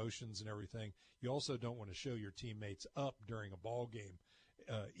understand the emotions and everything. You also don't want to show your teammates up during a ball game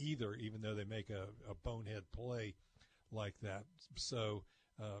either, even though they make a bonehead play like that. So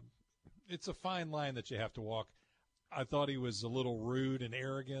it's a fine line that you have to walk. I thought he was a little rude and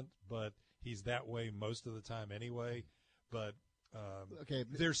arrogant, but he's that way most of the time anyway. But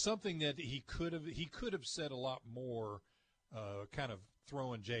there's something that he could have said a lot more, kind of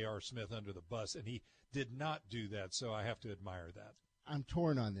throwing J.R. Smith under the bus, and he did not do that. So I have to admire that. I'm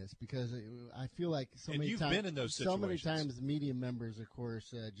torn on this because I feel like so many times. Been in those so many situations. times, media members, of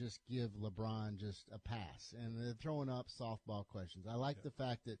course, just give LeBron just a pass, and they're throwing up softball questions. I like the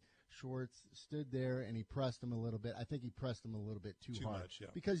fact that Schwartz stood there and he pressed him a little bit. I think he pressed him a little bit too hard much, yeah.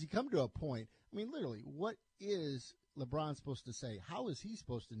 because you come to a point. I mean, literally, what is LeBron supposed to say? How is he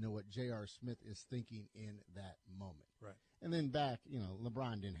supposed to know what J.R. Smith is thinking in that moment? Right. And then back, you know,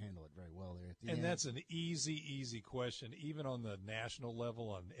 LeBron didn't handle it very well there at the end. And that's an easy question, even on the national level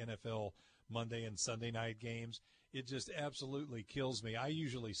on NFL Monday and Sunday night games. It just absolutely kills me. I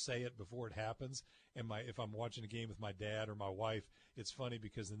usually say it before it happens, and if I'm watching a game with my dad or my wife, it's funny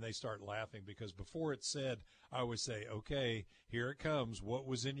because then they start laughing because before it's said, I always say, okay, here it comes. What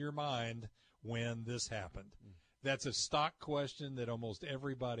was in your mind when this happened? That's a stock question that almost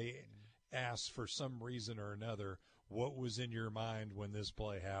everybody asks for some reason or another. What was in your mind when this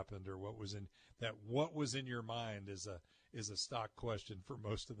play happened, or what was in your mind is a stock question for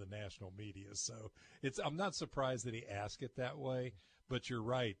most of the national media. So I'm not surprised that he asked it that way, but you're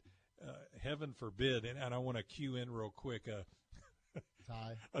right. Heaven forbid, and I want to cue in real quick a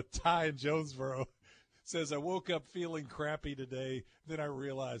tie in Jonesboro. Says, I woke up feeling crappy today. Then I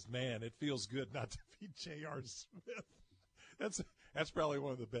realized, man, it feels good not to be J.R. Smith. That's probably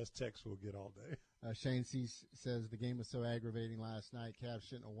one of the best texts we'll get all day. Shane C. says the game was so aggravating last night. Cavs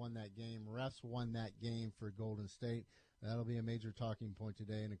shouldn't have won that game. Refs won that game for Golden State. That'll be a major talking point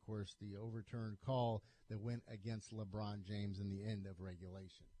today. And, of course, the overturned call that went against LeBron James in the end of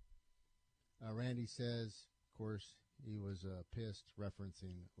regulation. Randy says, of course, he was pissed,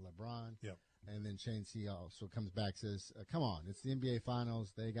 referencing LeBron. Yep. And then Shane C. also comes back, says, come on, it's the NBA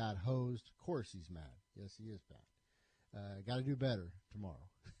Finals. They got hosed. Of course he's mad. Yes, he is mad. Got to do better tomorrow.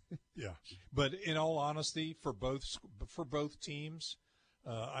 Yeah. But in all honesty, for both teams,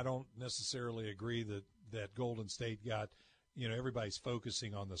 I don't necessarily agree that Golden State got, you know, everybody's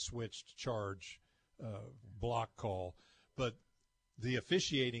focusing on the switched charge block call. But the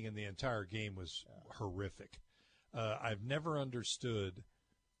officiating in the entire game was horrific. I've never understood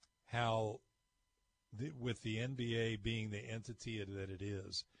how, with the NBA being the entity that it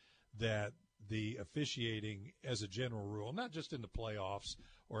is, that the officiating as a general rule, not just in the playoffs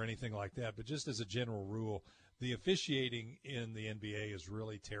or anything like that, but just as a general rule, the officiating in the NBA is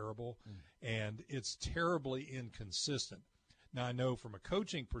really terrible, and it's terribly inconsistent. Now, I know from a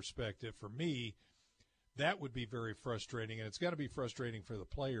coaching perspective, for me, that would be very frustrating, and it's got to be frustrating for the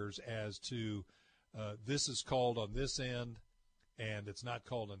players as to this is called on this end and it's not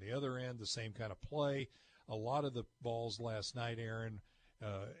called on the other end, the same kind of play. A lot of the balls last night, Aaron,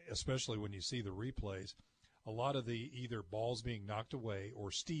 especially when you see the replays, a lot of the either balls being knocked away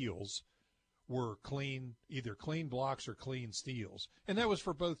or steals were clean, either clean blocks or clean steals. And that was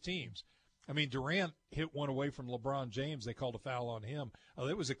for both teams. I mean, Durant hit one away from LeBron James. They called a foul on him.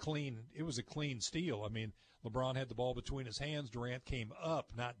 It was a clean steal. I mean, LeBron had the ball between his hands. Durant came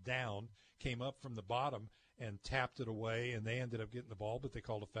up, not down, came up from the bottom and tapped it away, and they ended up getting the ball, but they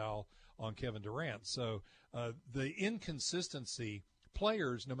called a foul on Kevin Durant. So the inconsistency,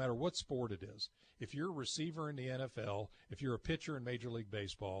 players, no matter what sport it is, if you're a receiver in the NFL, if you're a pitcher in Major League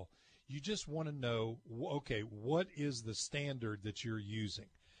Baseball, you just want to know, okay, what is the standard that you're using?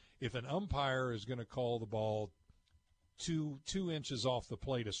 If an umpire is going to call the ball two inches off the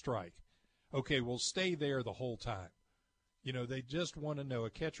plate a strike, okay, well, stay there the whole time. You know, they just want to know,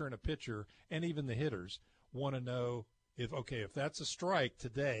 a catcher and a pitcher, and even the hitters want to know if that's a strike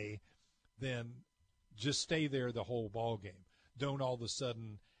today, then just stay there the whole ball game. Don't all of a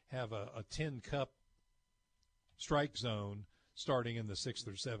sudden have a 10-cup strike zone starting in the 6th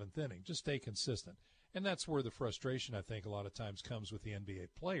or 7th inning. Just stay consistent. And that's where the frustration, I think, a lot of times comes with the NBA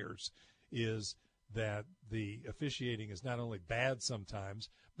players, is that the officiating is not only bad sometimes,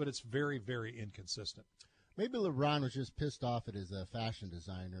 but it's very, very inconsistent. Maybe LeBron was just pissed off at his fashion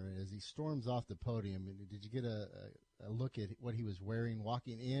designer as he storms off the podium. Did you get a look at what he was wearing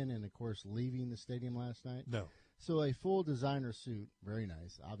walking in and, of course, leaving the stadium last night? No. So a full designer suit, very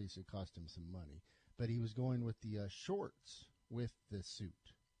nice, obviously cost him some money, but he was going with the shorts with the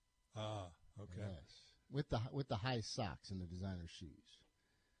suit. Ah, okay. Yes, with the high socks and the designer shoes.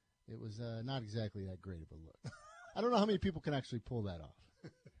 It was not exactly that great of a look. I don't know how many people can actually pull that off.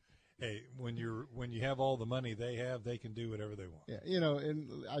 Hey, when you have all the money they have, they can do whatever they want. Yeah, you know,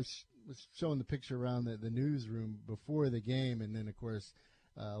 and I was showing the picture around the newsroom before the game, and then, of course,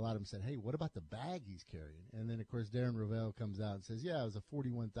 a lot of them said, hey, what about the bag he's carrying? And then, of course, Darren Rovell comes out and says, yeah, it was a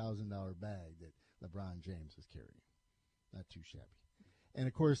 $41,000 bag that LeBron James was carrying. Not too shabby. And,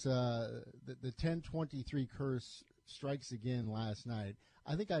 of course, the 10-23 curse strikes again last night.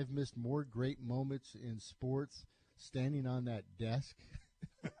 I think I've missed more great moments in sports standing on that desk.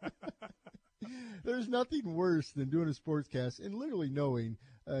 There's nothing worse than doing a sportscast and literally knowing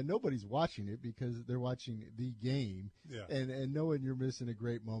nobody's watching it because they're watching the game, and knowing you're missing a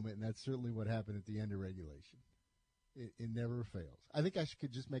great moment, and that's certainly what happened at the end of regulation. It never fails. I think I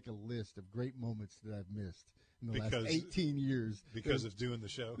could just make a list of great moments that I've missed in the last 18 years. Because of doing the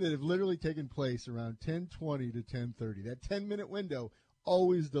show? That have literally taken place around 10:20 to 10:30. That 10-minute window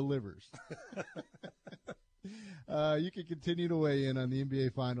always delivers. You can continue to weigh in on the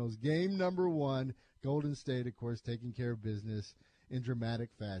NBA Finals. Game number 1, Golden State, of course, taking care of business in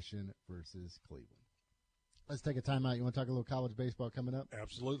dramatic fashion versus Cleveland. Let's take a timeout. You want to talk a little college baseball coming up?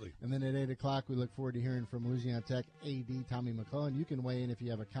 Absolutely. And then at 8 o'clock, we look forward to hearing from Louisiana Tech AD Tommy McClellan. You can weigh in if you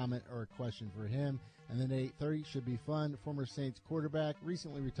have a comment or a question for him. And then 8:30 should be fun. Former Saints quarterback,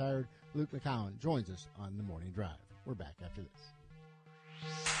 recently retired Luke McCowan, joins us on the Morning Drive. We're back after this.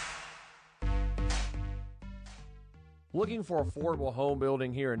 Looking for affordable home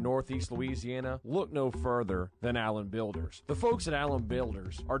building here in Northeast Louisiana? Look no further than Allen Builders. The folks at Allen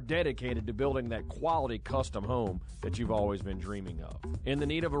Builders are dedicated to building that quality custom home that you've always been dreaming of. In the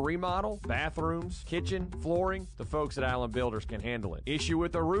need of a remodel, bathrooms, kitchen, flooring, the folks at Allen Builders can handle it. Issue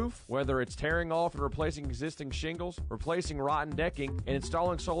with the roof? Whether it's tearing off and replacing existing shingles, replacing rotten decking, and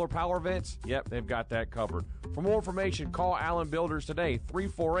installing solar power vents? Yep, they've got that covered. For more information, call Allen Builders today,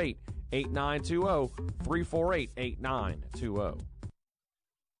 348-8920, 348-8920.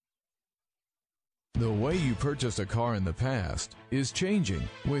 The way you purchased a car in the past is changing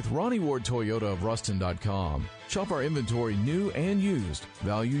with Ronnie Ward Toyota of Ruston.com. Shop our inventory new and used,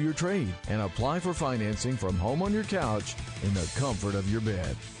 value your trade, and apply for financing from home on your couch in the comfort of your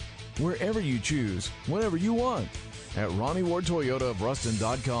bed. Wherever you choose, whenever you want. At Ronnie Ward Toyota of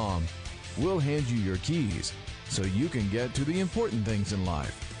Ruston.com, we'll hand you your keys so you can get to the important things in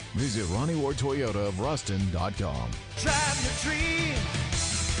life. Visit Ronnie Ward Toyota of Ruston.com. Drive your dream,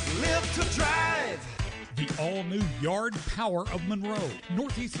 live to drive. The all-new Yard Power of Monroe,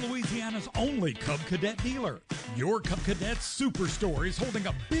 Northeast Louisiana's only Cub Cadet dealer. Your Cub Cadet Superstore is holding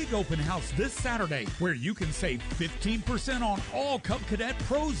a big open house this Saturday where you can save 15% on all Cub Cadet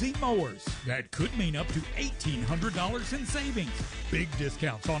Pro Z mowers. That could mean up to $1,800 in savings. Big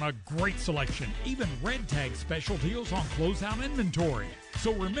discounts on a great selection, even red tag special deals on closeout inventory.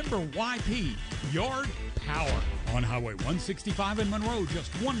 So remember YP, Yard Power, on Highway 165 in Monroe,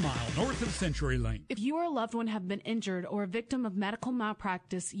 just 1 mile north of Century Lane. If you or a loved one have been injured or a victim of medical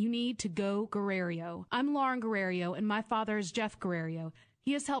malpractice, you need to go Guerrero. I'm Lauren Guerrero, and my father is Jeff Guerrero.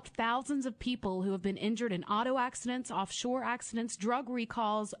 He has helped thousands of people who have been injured in auto accidents, offshore accidents, drug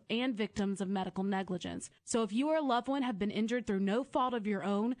recalls, and victims of medical negligence. So if you or a loved one have been injured through no fault of your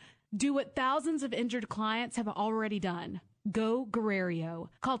own, do what thousands of injured clients have already done. Go Guerrero.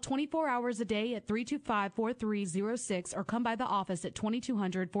 Call 24 hours a day at 325-4306 or come by the office at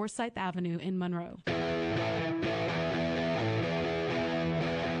 2200 Forsyth Avenue in Monroe.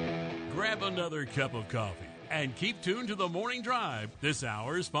 Grab another cup of coffee and keep tuned to the Morning Drive. This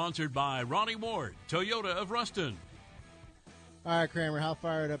hour is sponsored by Ronnie Ward, Toyota of Ruston. All right, Kramer, how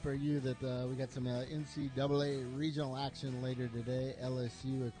fired up are you that we got some NCAA regional action later today?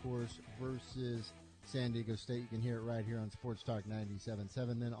 LSU, of course, versus San Diego State. You can hear it right here on Sports Talk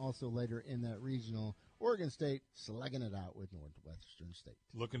 97.7. Then also later in that regional, Oregon State slugging it out with Northwestern State.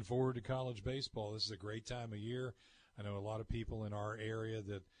 Looking forward to college baseball. This is a great time of year. I know a lot of people in our area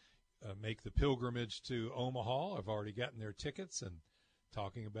that make the pilgrimage to Omaha have already gotten their tickets and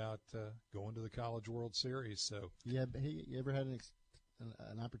talking about going to the College World Series. So, yeah, you ever had an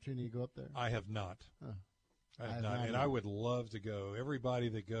opportunity to go up there? I have not. Huh. I have not, and I would love to go. Everybody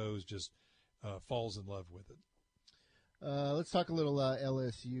that goes just falls in love with it. Let's talk a little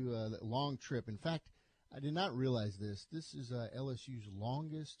LSU long trip. In fact, I did not realize this. This is LSU's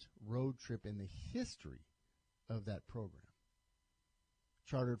longest road trip in the history of that program.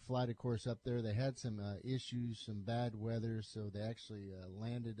 Chartered flight, of course, up there. They had some issues, some bad weather, so they actually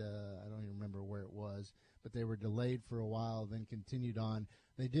landed, I don't even remember where it was, but they were delayed for a while, then continued on.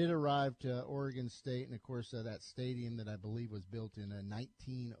 They did arrive to Oregon State, and, of course, that stadium that I believe was built in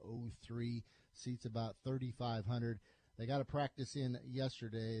 1903 seats about 3,500. They got a practice in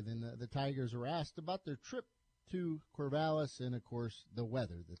yesterday. Then the Tigers were asked about their trip to Corvallis and, of course, the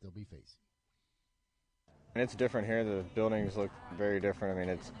weather that they'll be facing. And it's different here. The buildings look very different. I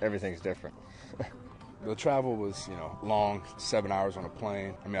mean, everything's different. The travel was, long, 7 hours on a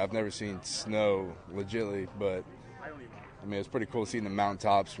plane. I mean, I've never seen snow legitly, but I mean, it's pretty cool seeing the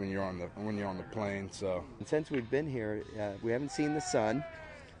mountaintops when you're on the plane. So since we've been here, we haven't seen the sun.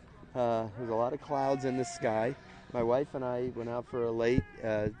 There's a lot of clouds in the sky. My wife and I went out for a late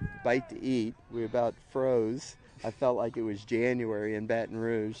bite to eat. We about froze. I felt like it was January in Baton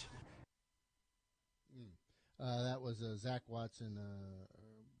Rouge. That was Zach Watson,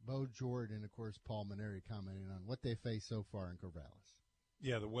 Bo Jordan, and, of course, Paul Maneri commenting on what they face so far in Corvallis.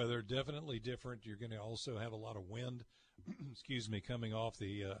 Yeah, the weather definitely different. You're going to also have a lot of wind, coming off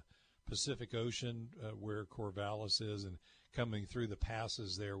the Pacific Ocean where Corvallis is and coming through the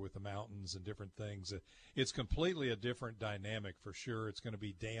passes there with the mountains and different things. It's completely a different dynamic for sure. It's going to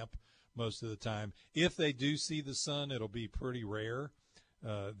be damp most of the time. If they do see the sun, it'll be pretty rare.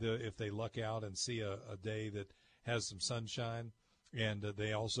 If they luck out and see a day that has some sunshine, and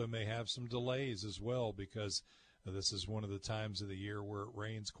they also may have some delays as well because this is one of the times of the year where it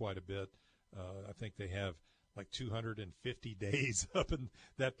rains quite a bit. I think they have like 250 days up in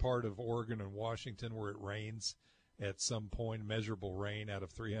that part of Oregon and Washington where it rains at some point, measurable rain out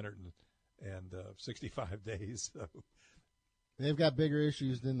of 365 days. So. They've got bigger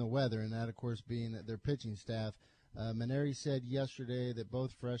issues than the weather, and that, of course, being their pitching staff. Maneri said yesterday that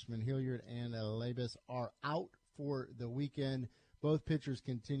both freshmen Hilliard and Labus are out for the weekend. Both pitchers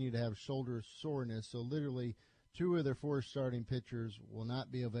continue to have shoulder soreness, so literally 2 of their 4 starting pitchers will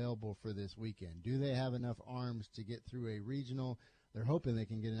not be available for this weekend. Do they have enough arms to get through a regional? They're hoping they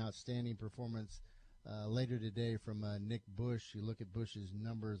can get an outstanding performance later today from Nick Bush. You look at Bush's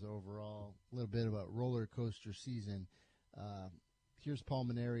numbers overall, a little bit of a roller coaster season. Here's Paul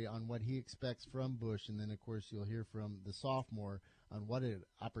Maneri on what he expects from Bush, and then, of course, you'll hear from the sophomore on what an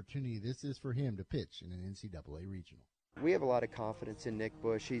opportunity this is for him to pitch in an NCAA regional. We have a lot of confidence in Nick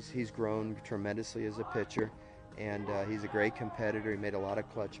Bush. He's grown tremendously as a pitcher, and he's a great competitor. He made a lot of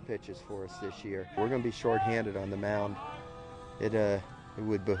clutch pitches for us this year. We're going to be shorthanded on the mound. It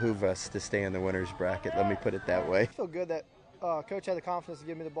would behoove us to stay in the winner's bracket, let me put it that way. I feel good that Coach had the confidence to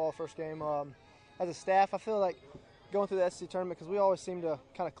give me the ball first game. As a staff, I feel like going through the SEC tournament, because we always seem to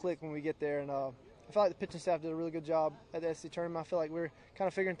kind of click when we get there, and I feel like the pitching staff did a really good job at the SEC tournament. I feel like we're kind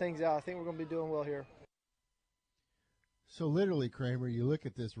of figuring things out. I think we're going to be doing well here. So literally, Kramer, you look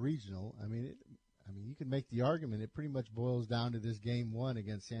at this regional. I mean, you can make the argument it pretty much boils down to this game 1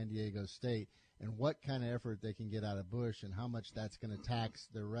 against San Diego State and what kind of effort they can get out of Bush and how much that's going to tax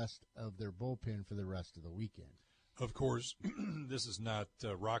the rest of their bullpen for the rest of the weekend. Of course, this is not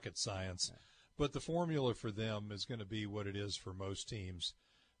rocket science. But the formula for them is going to be what it is for most teams,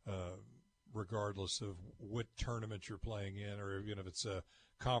 regardless of what tournament you're playing in, or even if it's a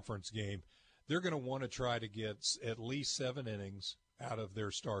conference game. They're going to want to try to get at least 7 innings out of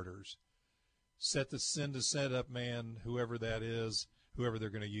their starters. Send a setup man, whoever that is, whoever they're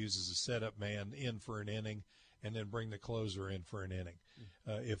going to use as a setup man, in for an inning, and then bring the closer in for an inning.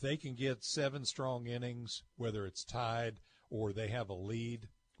 If they can get 7 strong innings, whether it's tied or they have a lead,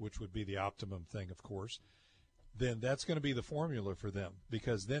 which would be the optimum thing, of course, then that's going to be the formula for them,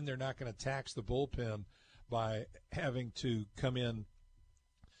 because then they're not going to tax the bullpen by having to come in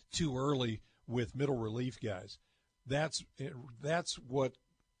too early with middle relief guys. That's to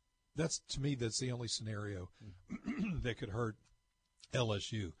me, that's the only scenario that could hurt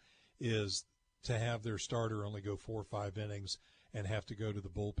LSU, is to have their starter only go 4 or 5 innings and have to go to the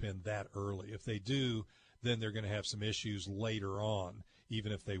bullpen that early. If they do, then they're going to have some issues later on,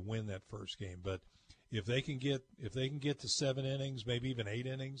 even if they win that first game. But if they can get to 7 innings, maybe even 8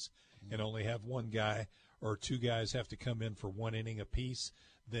 innings, and only have one guy or 2 guys have to come in for 1 inning apiece,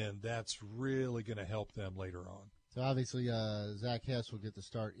 then that's really going to help them later on. So obviously, Zach Hess will get the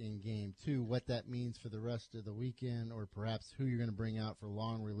start in Game 2. What that means for the rest of the weekend, or perhaps who you're going to bring out for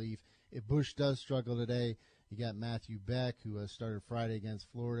long relief. If Bush does struggle today, you got Matthew Beck, who started Friday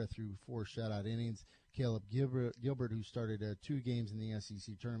against Florida through 4 shutout innings. Caleb Gilbert, who started 2 games in the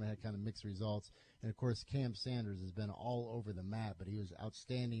SEC tournament, had kind of mixed results. And, of course, Cam Sanders has been all over the map, but he was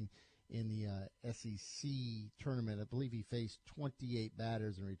outstanding in the SEC tournament. I believe he faced 28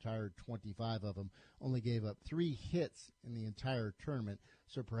 batters and retired 25 of them, only gave up 3 hits in the entire tournament,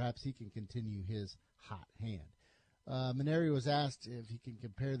 so perhaps he can continue his hot hand. Maneri was asked if he can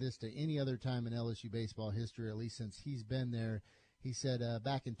compare this to any other time in LSU baseball history, at least since he's been there. He said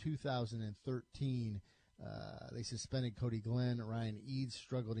back in 2013, they suspended Cody Glenn. Ryan Eads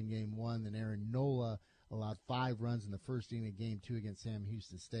struggled in Game 1. Then Aaron Nola allowed 5 runs in the first inning of Game 2 against Sam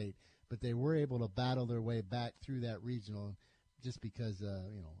Houston State. But they were able to battle their way back through that regional just because,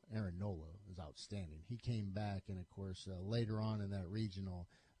 Aaron Nola was outstanding. He came back, and, of course, later on in that regional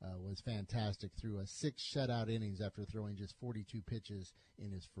was fantastic through 6 shutout innings after throwing just 42 pitches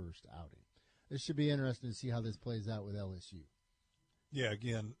in his first outing. This should be interesting to see how this plays out with LSU. Yeah,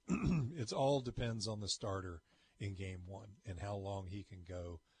 again, it all depends on the starter in Game 1 and how long he can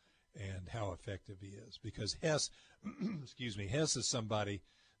go and how effective he is. Because Hess, Hess is somebody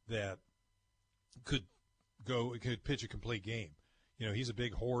that could pitch a complete game. He's a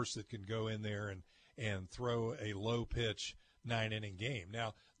big horse that can go in there and throw a low pitch 9-inning game.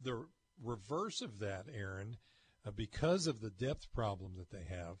 Now, the reverse of that, Aaron, because of the depth problem that they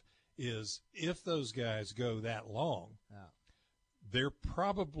have, is if those guys go that long, they're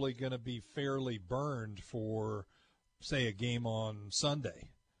probably going to be fairly burned for, say, a game on Sunday,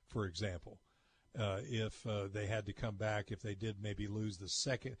 for example. If they had to come back, if they did maybe lose the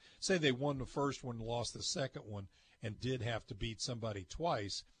second, say they won the first one, lost the second one, and did have to beat somebody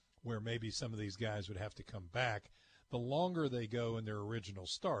twice, where maybe some of these guys would have to come back. The longer they go in their original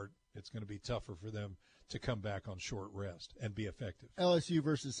start, it's going to be tougher for them to come back on short rest and be effective. LSU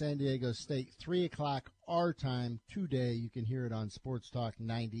versus San Diego State, 3 o'clock our time today. You can hear it on Sports Talk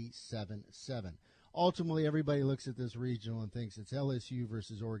 97.7. Ultimately, everybody looks at this regional and thinks it's LSU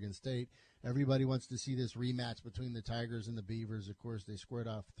versus Oregon State. Everybody wants to see this rematch between the Tigers and the Beavers. Of course, they squared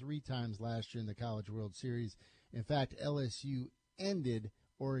off 3 times last year in the College World Series. In fact, LSU ended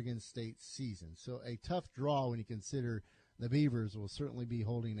Oregon State's season. So a tough draw when you consider the Beavers will certainly be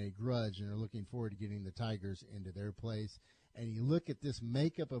holding a grudge and are looking forward to getting the Tigers into their place. And you look at this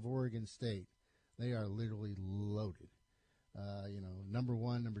makeup of Oregon State, they are literally loaded. Number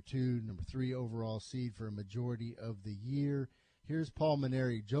 1, number 2, number 3 overall seed for a majority of the year. Here's Paul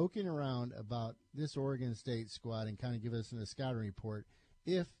Maneri joking around about this Oregon State squad and kind of give us a scouting report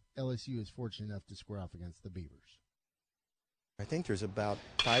if LSU is fortunate enough to square off against the Beavers. I think there's about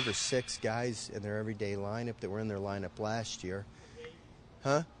 5 or 6 guys in their everyday lineup that were in their lineup last year.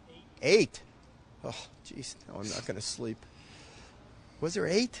 Huh? 8? Oh, jeez, no, I'm not going to sleep. Was there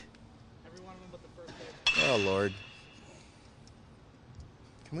 8? Every one of them but the first day. Oh, Lord.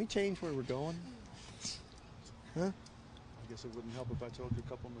 Can we change where we're going? Huh? I guess it wouldn't help if I told you a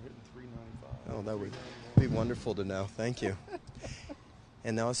couple of them are hitting 395. Oh, that would be wonderful to know. Thank you.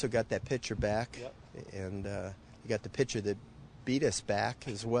 And they also got that pitcher back. Yep. And you got the pitcher that beat us back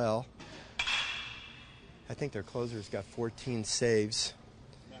as well. I think their closer's got 14 saves.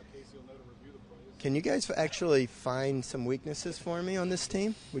 Can you guys actually find some weaknesses for me on this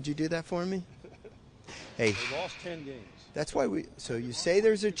team? Would you do that for me? Hey. They lost 10 games. That's why so you say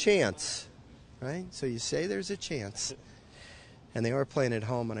there's a chance, right? So you say there's a chance. And they are playing at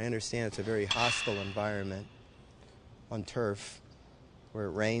home, and I understand it's a very hostile environment on turf where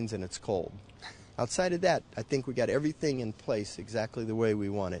it rains and it's cold. Outside of that, I think we got everything in place exactly the way we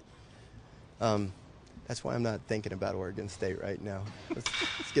want it. That's why I'm not thinking about Oregon State right now.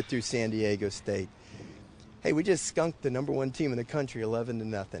 Let's get through San Diego State. Hey, we just skunked the number one team in the country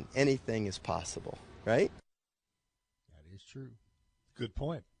 11-0. Anything is possible, right? That is true. Good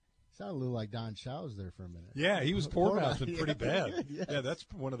point. Sounded a little like Don Showes there for a minute. Yeah, he was poor mouthing pretty bad. Yes. Yeah, that's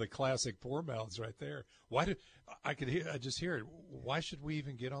one of the classic poor mouths right there. Why did I just hear it? Why should we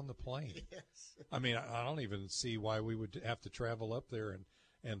even get on the plane? Yes. I mean, I don't even see why we would have to travel up there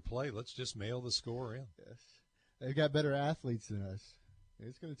and play. Let's just mail the score in. Yes. They've got better athletes than us.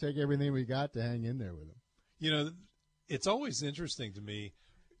 It's going to take everything we got to hang in there with them. You know, it's always interesting to me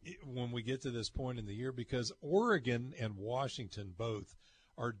when we get to this point in the year because Oregon and Washington both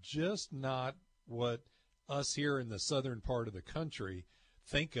are just not what us here in the southern part of the country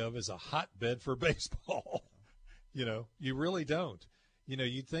think of as a hotbed for baseball. You know, you really don't. You know,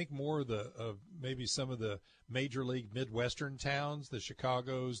 you'd think more of maybe some of the major league Midwestern towns, the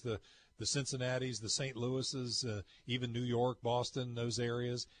Chicagos, the Cincinnatis, the St. Louises, even New York, Boston, those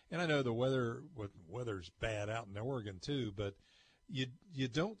areas. And I know the weather's bad out in Oregon too, but you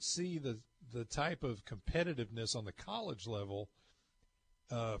don't see the type of competitiveness on the college level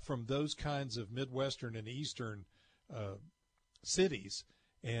from those kinds of Midwestern and Eastern cities.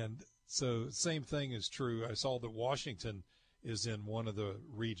 And so same thing is true. I saw that Washington is in one of the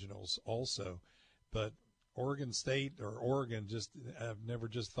regionals also. But Oregon State or Oregon, I've never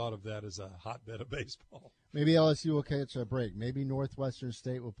just thought of that as a hotbed of baseball. Maybe LSU will catch a break. Maybe Northwestern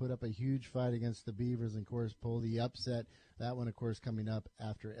State will put up a huge fight against the Beavers and, of course, pull the upset. That one, of course, coming up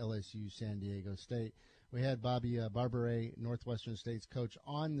after LSU San Diego State. We had Bobby Barberet, Northwestern State's coach,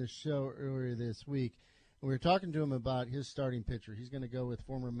 on the show earlier this week. We were talking to him about his starting pitcher. He's going to go with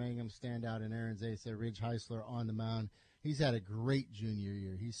former Mangum standout and Aaron Zasa, Ridge Heisler, on the mound. He's had a great junior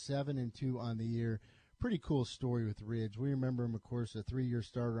year. He's 7-2 on the year. Pretty cool story with Ridge. We remember him, of course, a 3-year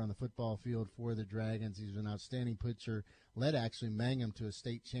starter on the football field for the Dragons. He's an outstanding pitcher, led actually Mangum to a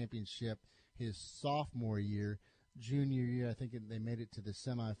state championship his sophomore year. Junior year, I think they made it to the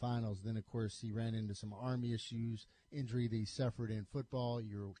semifinals. Then, of course, he ran into some Army issues, injury that he suffered in football.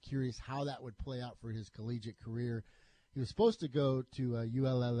 You're curious how that would play out for his collegiate career. He was supposed to go to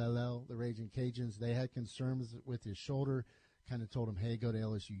ULLL, the Raging Cajuns. They had concerns with his shoulder. Kind of told him, hey, go to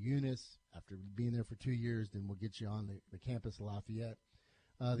LSU Eunice. After being there for 2 years, then we'll get you on the campus of Lafayette.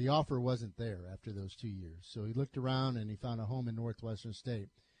 The offer wasn't there after those 2 years. So he looked around and he found a home in Northwestern State.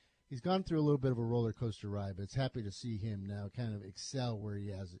 He's gone through a little bit of a roller coaster ride, but it's happy to see him now kind of excel where he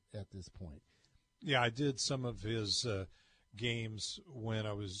has at this point. Yeah, I did some of his games when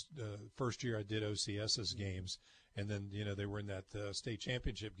I was first year. I did OCS's games, and then they were in that state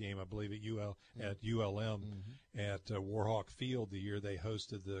championship game, I believe, at ULM at Warhawk Field the year they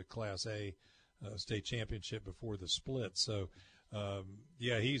hosted the Class A state championship before the split. So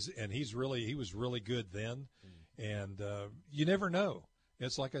yeah, he was really good then, and you never know.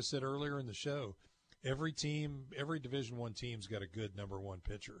 It's like I said earlier in the show, every Division I team's got a good number one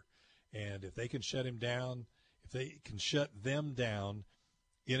pitcher. And if they can shut him down, if they can shut them down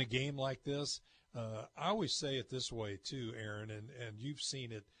in a game like this, I always say it this way too, Aaron, and you've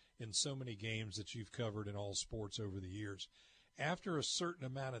seen it in so many games that you've covered in all sports over the years. After a certain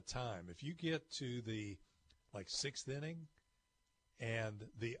amount of time, if you get to the sixth inning and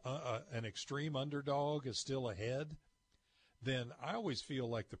an extreme underdog is still ahead, then I always feel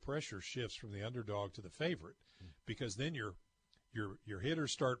like the pressure shifts from the underdog to the favorite, because then your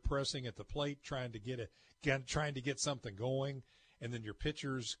hitters start pressing at the plate, trying to get something going, and then your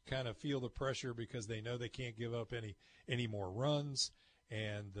pitchers kind of feel the pressure because they know they can't give up any more runs,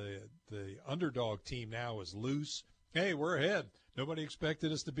 and the underdog team now is loose. Hey, we're ahead. Nobody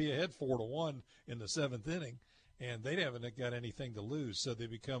expected us to be ahead 4-1 in the seventh inning, and they haven't got anything to lose, so they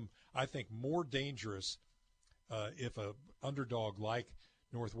become, I think, more dangerous if a underdog like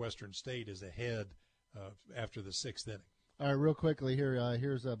Northwestern State is ahead after the sixth inning. All right, real quickly here.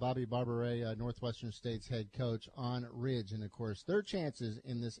 Here's Bobby Barberet, Northwestern State's head coach, on Ridge, and of course their chances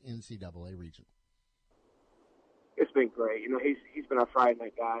in this NCAA region. It's been great. He's been our Friday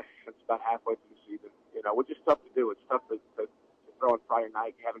night guy since about halfway through the season. Which is tough to do. It's tough to throw on Friday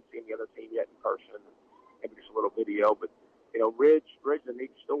night. You haven't seen the other team yet in person, and maybe just a little video, but. Ridge is a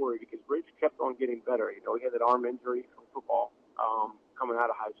neat story because Ridge kept on getting better. He had that arm injury from football coming out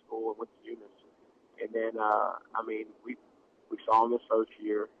of high school and went to Eunice. And then, we saw him his first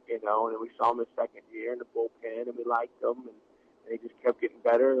year, and then we saw him his second year in the bullpen, and we liked him, and he just kept getting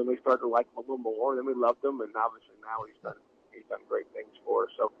better. And then we started to like him a little more, and then we loved him, and obviously now he's done He's done great things for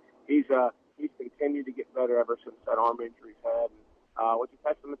us. So he's continued to get better ever since that arm injury he's had. And, which is a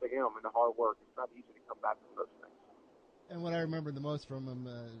testament to him and the hard work. It's not easy to come back from those things. And what I remember the most from him,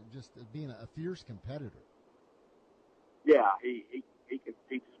 just being a fierce competitor. Yeah, he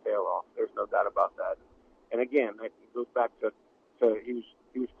competes his tail off. There's no doubt about that. And again, it goes back to he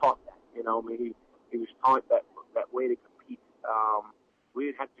was taught that. You know, I mean, he was taught that way to compete. We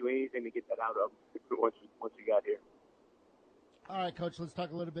didn't have to do anything to get that out of him once he got here. All right, Coach, let's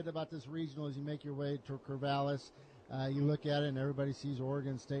talk a little bit about this regional as you make your way to Corvallis. You look at it, and everybody sees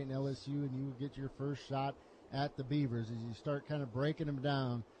Oregon State and LSU, and you get your first shot at the Beavers. As you start kind of breaking them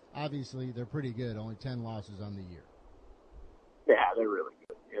down, obviously they're pretty good, only 10 losses on the year. Yeah, they're really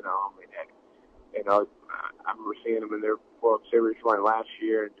good. You know, I mean, I remember seeing them in their World Series run last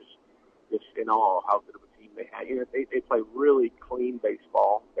year, and just in awe how good of a team they had. You know, they play really clean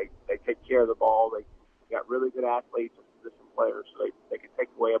baseball. They take care of the ball. They got really good athletes and position players, so they can take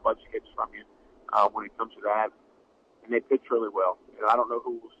away a bunch of hits from you when it comes to that. And they pitch really well. You know, I don't know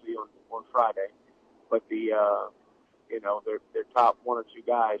who we'll see on Friday, but their top one or two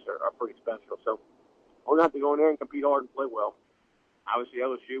guys are pretty special. So we're going to have to go in there and compete hard and play well. Obviously,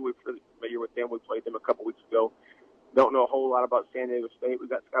 LSU, we're pretty familiar with them. We played them a couple weeks ago. Don't know a whole lot about San Diego State. We've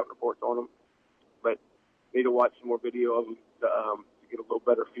got scout reports on them, but need to watch some more video of them to get a little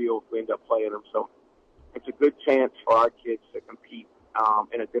better feel if we end up playing them. So it's a good chance for our kids to compete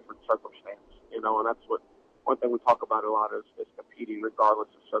in a different circumstance, you know, and that's what one thing we talk about a lot is competing regardless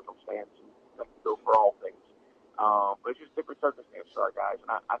of circumstance, and that can go for all things. But it's just different circumstances for our guys,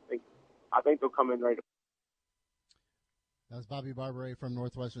 and I think they'll come in ready to. That was Bobby Barbary from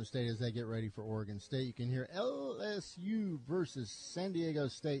Northwestern State as they get ready for Oregon State. You can hear LSU versus San Diego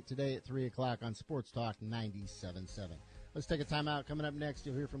State today at 3 o'clock on Sports Talk 97.7. Let's take a timeout. Coming up next,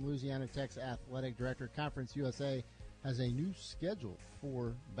 you'll hear from Louisiana Tech's athletic director. Conference USA has a new schedule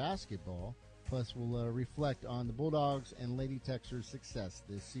for basketball. Plus, we'll reflect on the Bulldogs and Lady Techers' success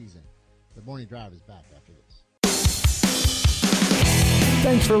this season. The Morning Drive is back after this.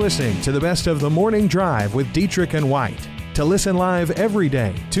 Thanks for listening to the best of the Morning Drive with Dietrich and White. To listen live every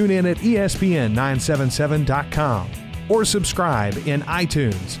day, tune in at ESPN977.com or subscribe in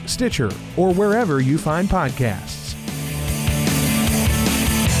iTunes, Stitcher, or wherever you find podcasts.